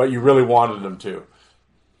 but you really wanted him to?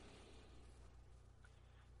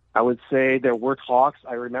 I would say there were talks.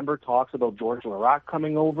 I remember talks about George Laraque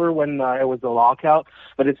coming over when it was the lockout,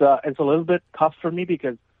 but it's a little bit tough for me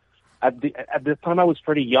because at this time I was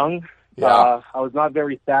pretty young. Yeah. I was not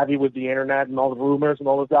very savvy with the internet and all the rumors and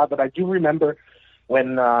all of that, but I do remember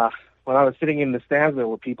when I was sitting in the stands, there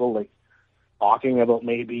were people like talking about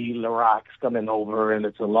maybe Laraque's coming over and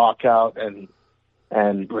it's a lockout and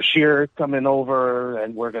Brashear coming over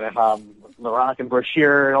and we're going to have Laraque and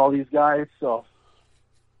Brashear and all these guys. So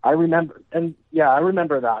I remember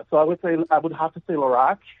that. So I would have to say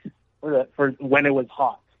Laraque for when it was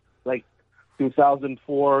hot. Like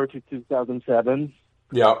 2004 to 2007.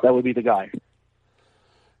 Yeah. That would be the guy.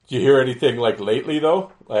 Do you hear anything like lately,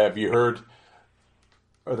 though? Have you heard,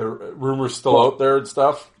 are there rumors still out there and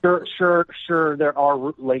stuff? Sure. There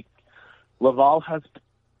are, like, Laval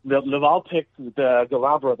picked the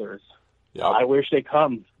Gallant brothers. Yeah. I wish they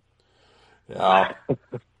come. Yeah.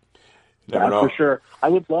 Never know. For sure. I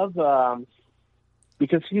would love,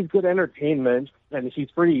 because he's good entertainment and he's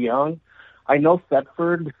pretty young. I know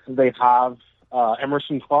Thetford, they have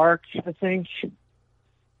Emerson Clark, I think.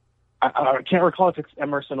 I can't recall if it's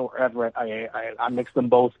Emerson or Everett. I mix them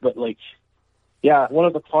both, but, like, yeah, one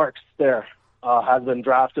of the Clarks there has been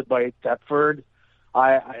drafted by Thetford.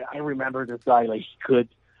 I remember this guy, like,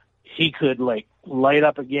 he could like light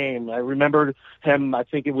up a game. I remember him. I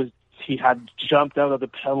think it was he had jumped out of the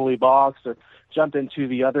penalty box or jumped into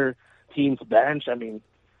the other team's bench. I mean,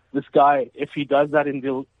 this guy, if he does that in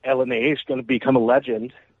the LNAH, is going to become a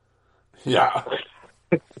legend. Yeah.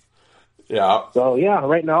 Yeah. So yeah,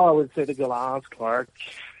 right now I would say the Gallants, Clark.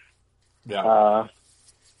 Yeah. I'll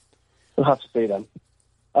have to say them.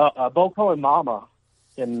 Boko and Mama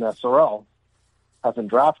in Sorel have been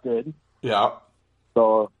drafted. Yeah.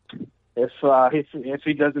 So if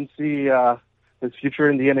he doesn't see his future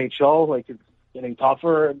in the NHL, like it's getting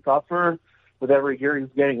tougher and tougher with every year he's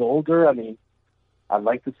getting older, I mean, I'd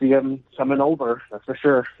like to see him coming over. That's for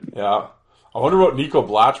sure. Yeah. I wonder about Nico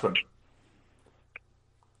Blatchman.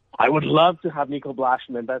 I would love to have Nico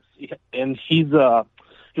Blatchman. He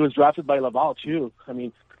was drafted by Laval too. I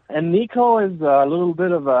mean, and Nico is a little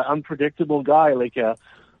bit of an unpredictable guy. Like,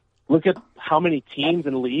 look at how many teams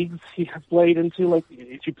and leagues he has played into. Like,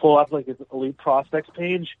 if you pull up like his elite prospects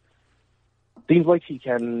page, seems like he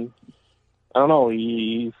can. I don't know.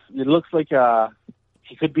 It looks like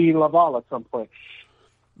he could be in Laval at some point.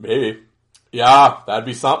 Maybe. Yeah, that'd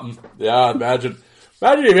be something. Yeah, imagine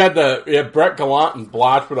if you had Brett Gallant and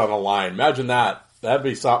Blatchman on a line. Imagine that. That'd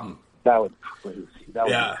be something. That would be crazy. That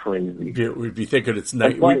would be crazy. We'd be thinking it's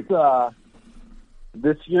nice.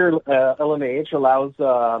 This year, LNAH allows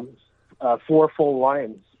 4 full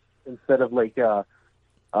lines instead of like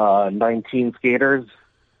 19 skaters.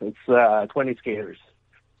 It's 20 skaters,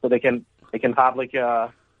 so they can have like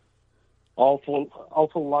all full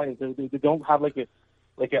lines. They don't have like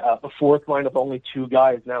a fourth line of only 2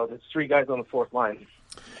 guys now. There's 3 guys on the fourth line.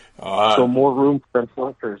 So more room for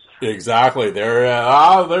enforcers. Exactly.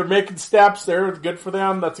 They're making steps. They're good for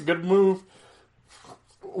them. That's a good move.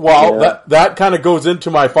 Well, yeah. that kind of goes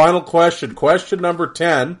into my final question. Question number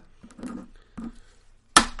 10.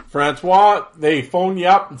 Francois, they phone you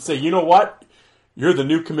up and say, you know what? You're the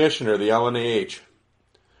new commissioner of the LNAH.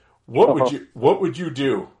 What would you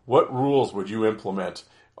do? What rules would you implement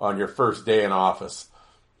on your first day in office?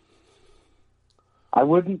 I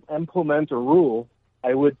wouldn't implement a rule.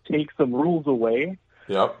 I would take some rules away.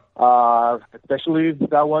 Yep. Especially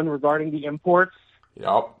that one regarding the imports.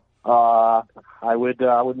 Yep. I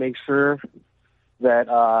would make sure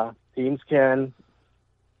that teams can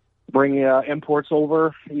bring imports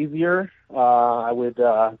over easier. I would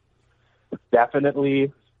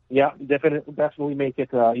definitely make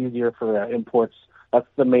it easier for imports. That's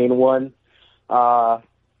the main one.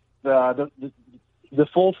 The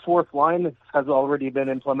full fourth line has already been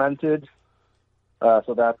implemented,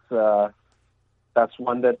 so that's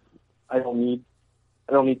one that I don't need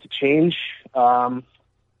to change.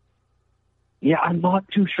 Yeah, I'm not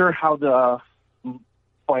too sure how the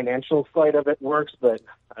financial side of it works, but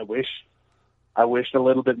I wish a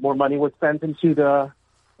little bit more money was spent into the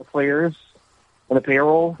players and the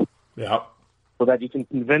payroll. Yeah. So that you can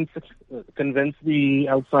convince the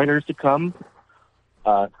outsiders to come.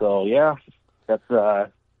 So yeah,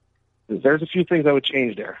 there's a few things I would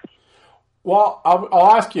change there. Well,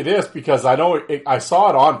 I'll ask you this because I know I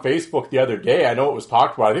saw it on Facebook the other day. I know it was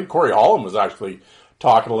talked about. I think Corey Holland was actually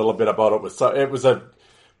talking a little bit about it. It was a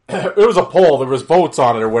poll. There was votes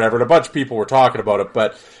on it or whatever, and a bunch of people were talking about it.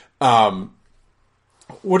 But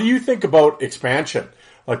what do you think about expansion?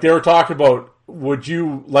 Like they were talking about, would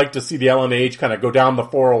you like to see the LNH kind of go down the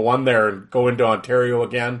 401 there and go into Ontario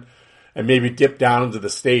again and maybe dip down into the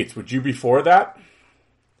States? Would you be for that?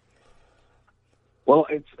 Well,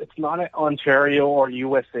 it's not an Ontario or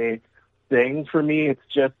USA thing for me. It's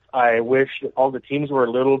just I wish all the teams were a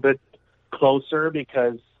little bit closer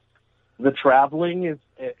because the traveling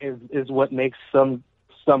is what makes some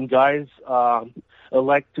guys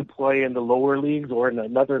elect to play in the lower leagues or in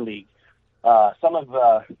another league. Some of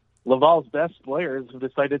Laval's best players have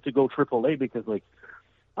decided to go AAA because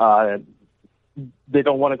they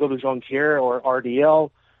don't want to go to Jonquière or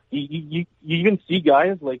RDL. You even see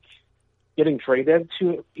guys like getting traded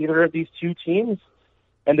to either of these two teams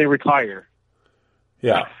and they retire.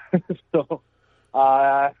 Yeah. So,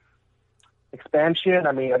 expansion.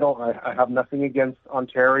 I mean, I have nothing against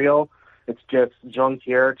Ontario. It's just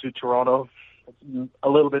Jonquière to Toronto. It's a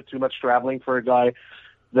little bit too much traveling for a guy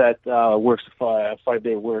that works a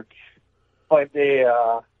 5-day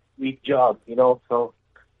week job. So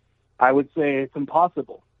I would say it's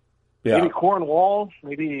impossible. Yeah. Maybe Cornwall,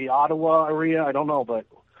 maybe Ottawa area. I don't know, but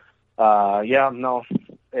I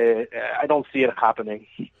don't see it happening.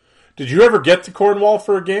 Did you ever get to Cornwall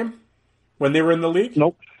for a game when they were in the league?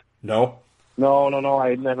 Nope. No? No.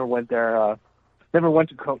 I never went there. Never went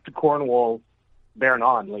to Cornwall,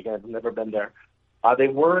 Vernon. Like, I've never been there. They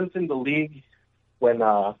weren't in the league when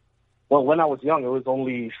when I was young. It was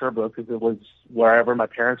only Sherbrooke because it was wherever my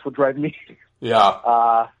parents would drive me.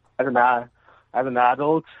 Yeah. As an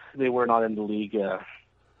adult, they were not in the league.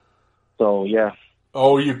 So, yeah.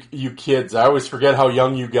 Oh, you kids. I always forget how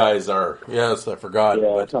young you guys are. Yes, I forgot.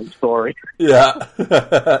 Yeah, but... I'm sorry. Yeah.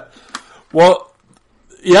 Well,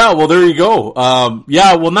 there you go.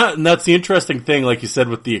 And that's the interesting thing, like you said,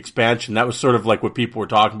 with the expansion. That was sort of like what people were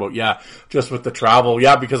talking about. Yeah, just with the travel.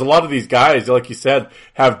 Yeah, because a lot of these guys, like you said,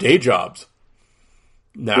 have day jobs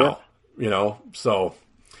now. Yeah. So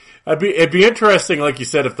it'd be interesting, like you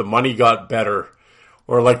said, if the money got better,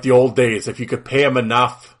 or like the old days, if you could pay them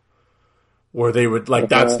enough where they would, like,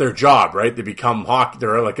 that's their job, right? They become hockey.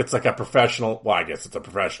 They're like, it's like a professional, well, I guess it's a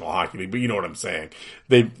professional hockey league, but you know what I'm saying.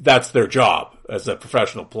 That's their job as a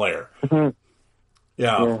professional player. Mm-hmm.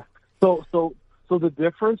 Yeah. So the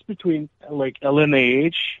difference between, like,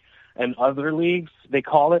 LNAH and other leagues, they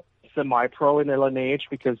call it semi-pro in LNAH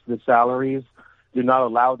because the salaries do not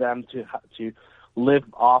allow them to live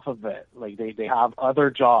off of it. Like, they have other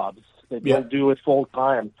jobs. They don't do it full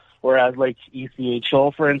time. Whereas, like,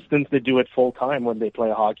 ECHL, for instance, they do it full time when they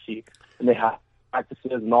play hockey and they have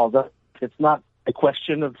practices and all that. It's not a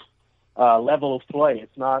question of level of play.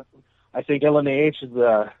 It's not. I think LNAH is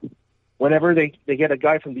whenever they get a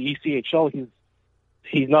guy from the ECHL,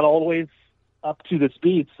 he's not always up to the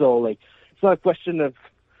speed. So, like, it's not a question of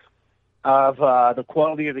the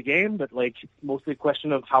quality of the game, but, like, it's mostly a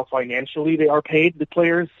question of how financially they are paid, the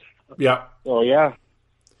players. Yeah. So, yeah,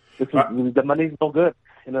 the money's no good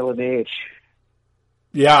in LNAH.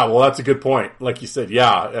 Yeah, well, that's a good point. Like you said,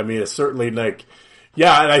 yeah. I mean, it's certainly like,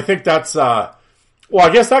 yeah, and I think that's, well,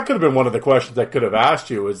 I guess that could have been one of the questions I could have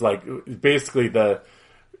asked you is like basically the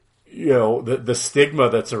stigma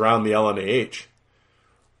that's around the LNAH.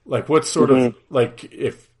 Like, what sort of, like,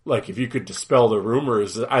 if you could dispel the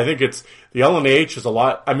rumors, I think it's, the LNAH is a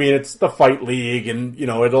lot, I mean, it's the fight league and,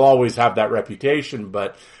 it'll always have that reputation,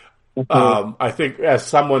 but, I think as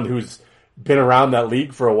someone who's been around that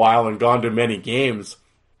league for a while and gone to many games,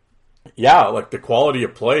 yeah, like the quality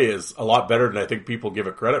of play is a lot better than I think people give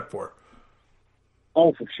it credit for.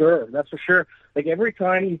 Oh, for sure. That's for sure. Like, every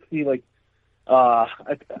time you see, like,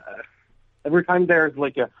 every time there's,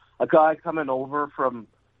 like, a guy coming over from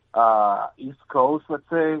East Coast, let's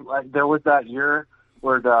say, like, there was that year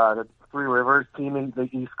where the Three Rivers team in the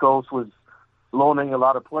East Coast was loaning a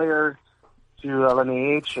lot of players to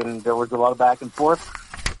LNAH, and there was a lot of back and forth.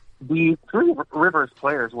 The Three Rivers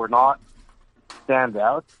players were not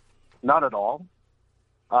standouts, not at all.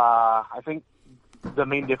 I think the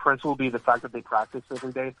main difference will be the fact that they practice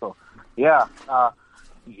every day. So, yeah.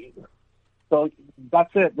 So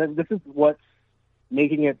that's it. This is what's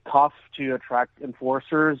making it tough to attract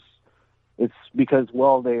enforcers. It's because,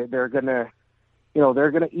 well, they're gonna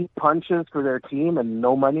eat punches for their team and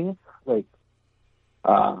no money. Like,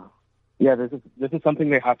 yeah, this is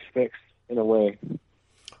something they have to fix in a way.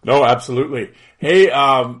 No, absolutely. Hey,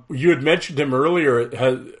 you had mentioned him earlier.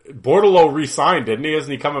 Has Bordeleau re-signed, didn't he?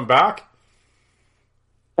 Isn't he coming back?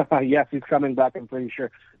 Yes, he's coming back, I'm pretty sure.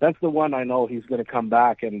 That's the one I know he's going to come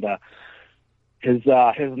back, and his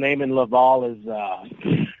name in Laval is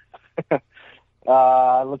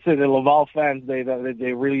let's say the Laval fans, they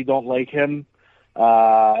really don't like him,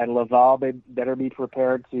 and Laval, they better be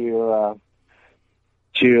prepared to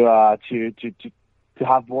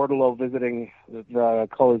have Bordeleau visiting the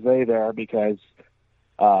Colisée there because,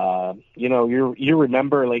 you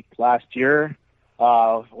remember, like, last year,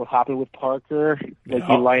 what happened with Parker. Like,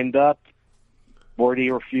 he lined up,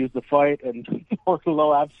 Bordy refused to fight, and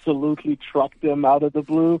Bordeleau absolutely trucked him out of the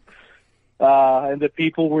blue. And the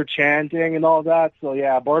people were chanting and all that. So,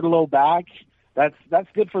 yeah, Bordeleau back. That's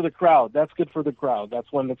good for the crowd. That's good for the crowd.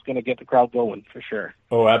 That's one that's going to get the crowd going for sure.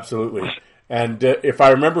 Oh, absolutely. And if I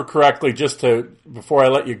remember correctly, before I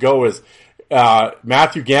let you go, is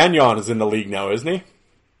Matthew Gagnon is in the league now, isn't he?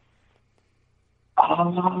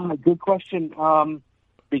 Good question.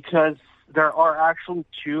 Because there are actually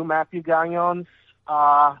two Matthew Gagnons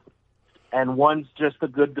and one's just a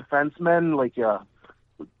good defenseman, like a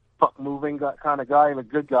puck-moving kind of guy, and a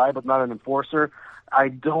good guy, but not an enforcer. I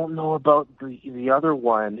don't know about the other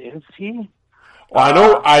one. Is he?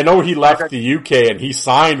 Well, I know he left the UK and he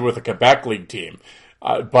signed with a Quebec League team,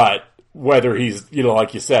 but whether he's,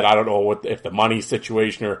 like you said, I don't know if the money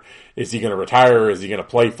situation, or is he going to retire? Is he going to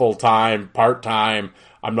play full time, part time?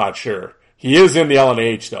 I'm not sure. He is in the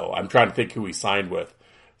LNH though. I'm trying to think who he signed with.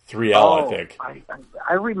 3L, I think.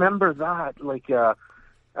 I remember that. Like,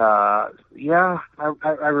 I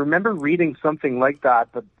remember reading something like that,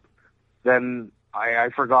 but then I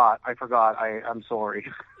forgot. I'm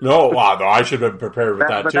sorry. No, I should have been prepared with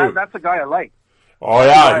that too. That's a guy I like. Oh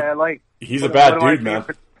yeah, I like. He's a bad dude, man.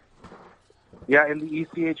 Yeah, in the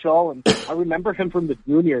ECHL, and I remember him from the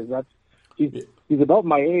juniors. He's about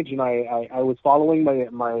my age, and I was following my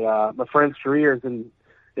friend's careers in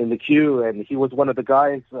the Q, and he was one of the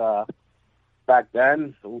guys back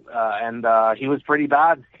then, and he was pretty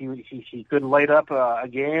bad. He could light up a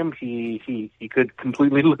game. He could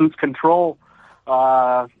completely lose control.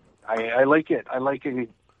 I like it. I like it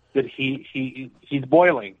that he's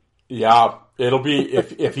boiling. Yeah, it'll be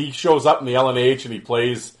if he shows up in the LNH and he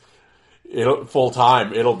plays full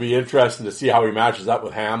time. It'll be interesting to see how he matches up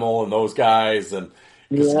with Hamill and those guys. And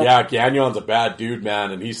Gagnon's a bad dude,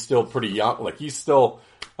 man, and he's still pretty young. Like he's still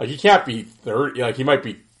he can't be 30. Like he might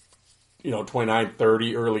be 29,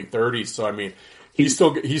 30, early 30s. So I mean, he's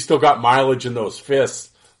still got mileage in those fists.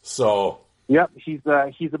 So. Yep, he's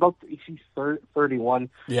 31.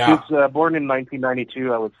 Yeah, he was born in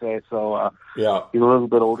 1992, I would say. So he's a little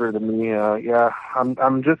bit older than me.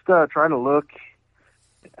 I'm just trying to look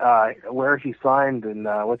where he signed and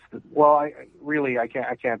what's the. Well, I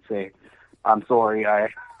can't say. I'm sorry.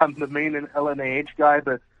 I'm the main LNH guy,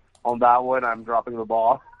 but on that one, I'm dropping the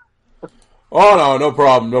ball. Oh no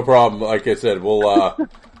problem. Like I said, we'll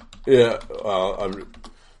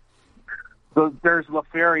So there's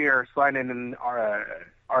LaFerriere signing in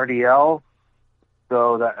RDL.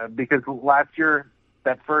 So that because last year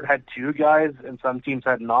Thetford had 2 guys and some teams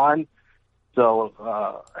had none. So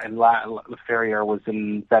and LaFerriere was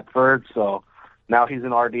in Thetford. So now he's in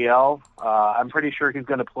RDL. I'm pretty sure he's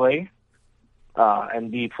going to play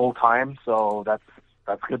and be full time. So that's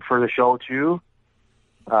good for the show too.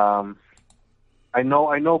 I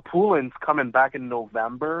know Poulin's coming back in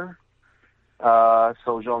November.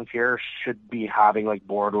 So Jean-Pierre should be having like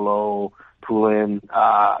Bordelot, Poulin,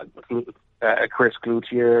 Chris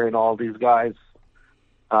Cloutier, and all these guys.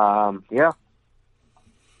 I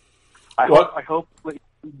hope like,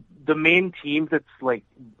 the main team that's like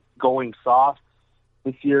going soft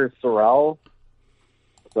this year is Sorel.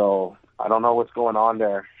 So I don't know what's going on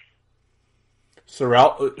there.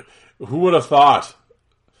 Sorel, who would have thought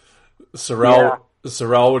Sorel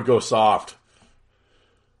would go soft?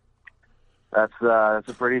 That's a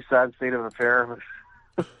pretty sad state of affairs.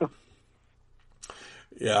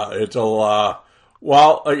 Yeah, it'll.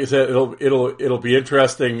 Well, like I said, it'll be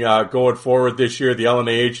interesting going forward this year. The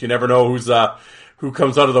LNH, you never know who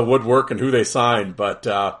comes out of the woodwork and who they sign. But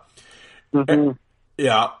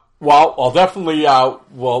yeah, well, I'll definitely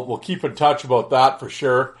we'll keep in touch about that for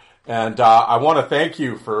sure. And I want to thank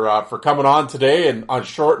you for coming on today and on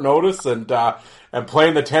short notice and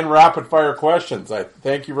playing the 10 rapid fire questions. I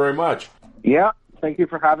thank you very much. Yeah, thank you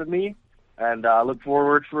for having me, and I look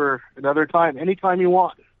forward for another time, anytime you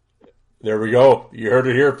want. There we go. You heard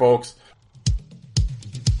it here, folks.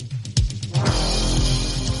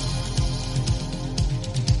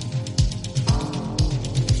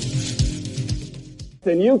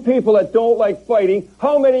 And you people that don't like fighting,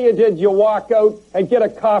 how many of you did you walk out and get a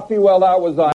coffee while that was on?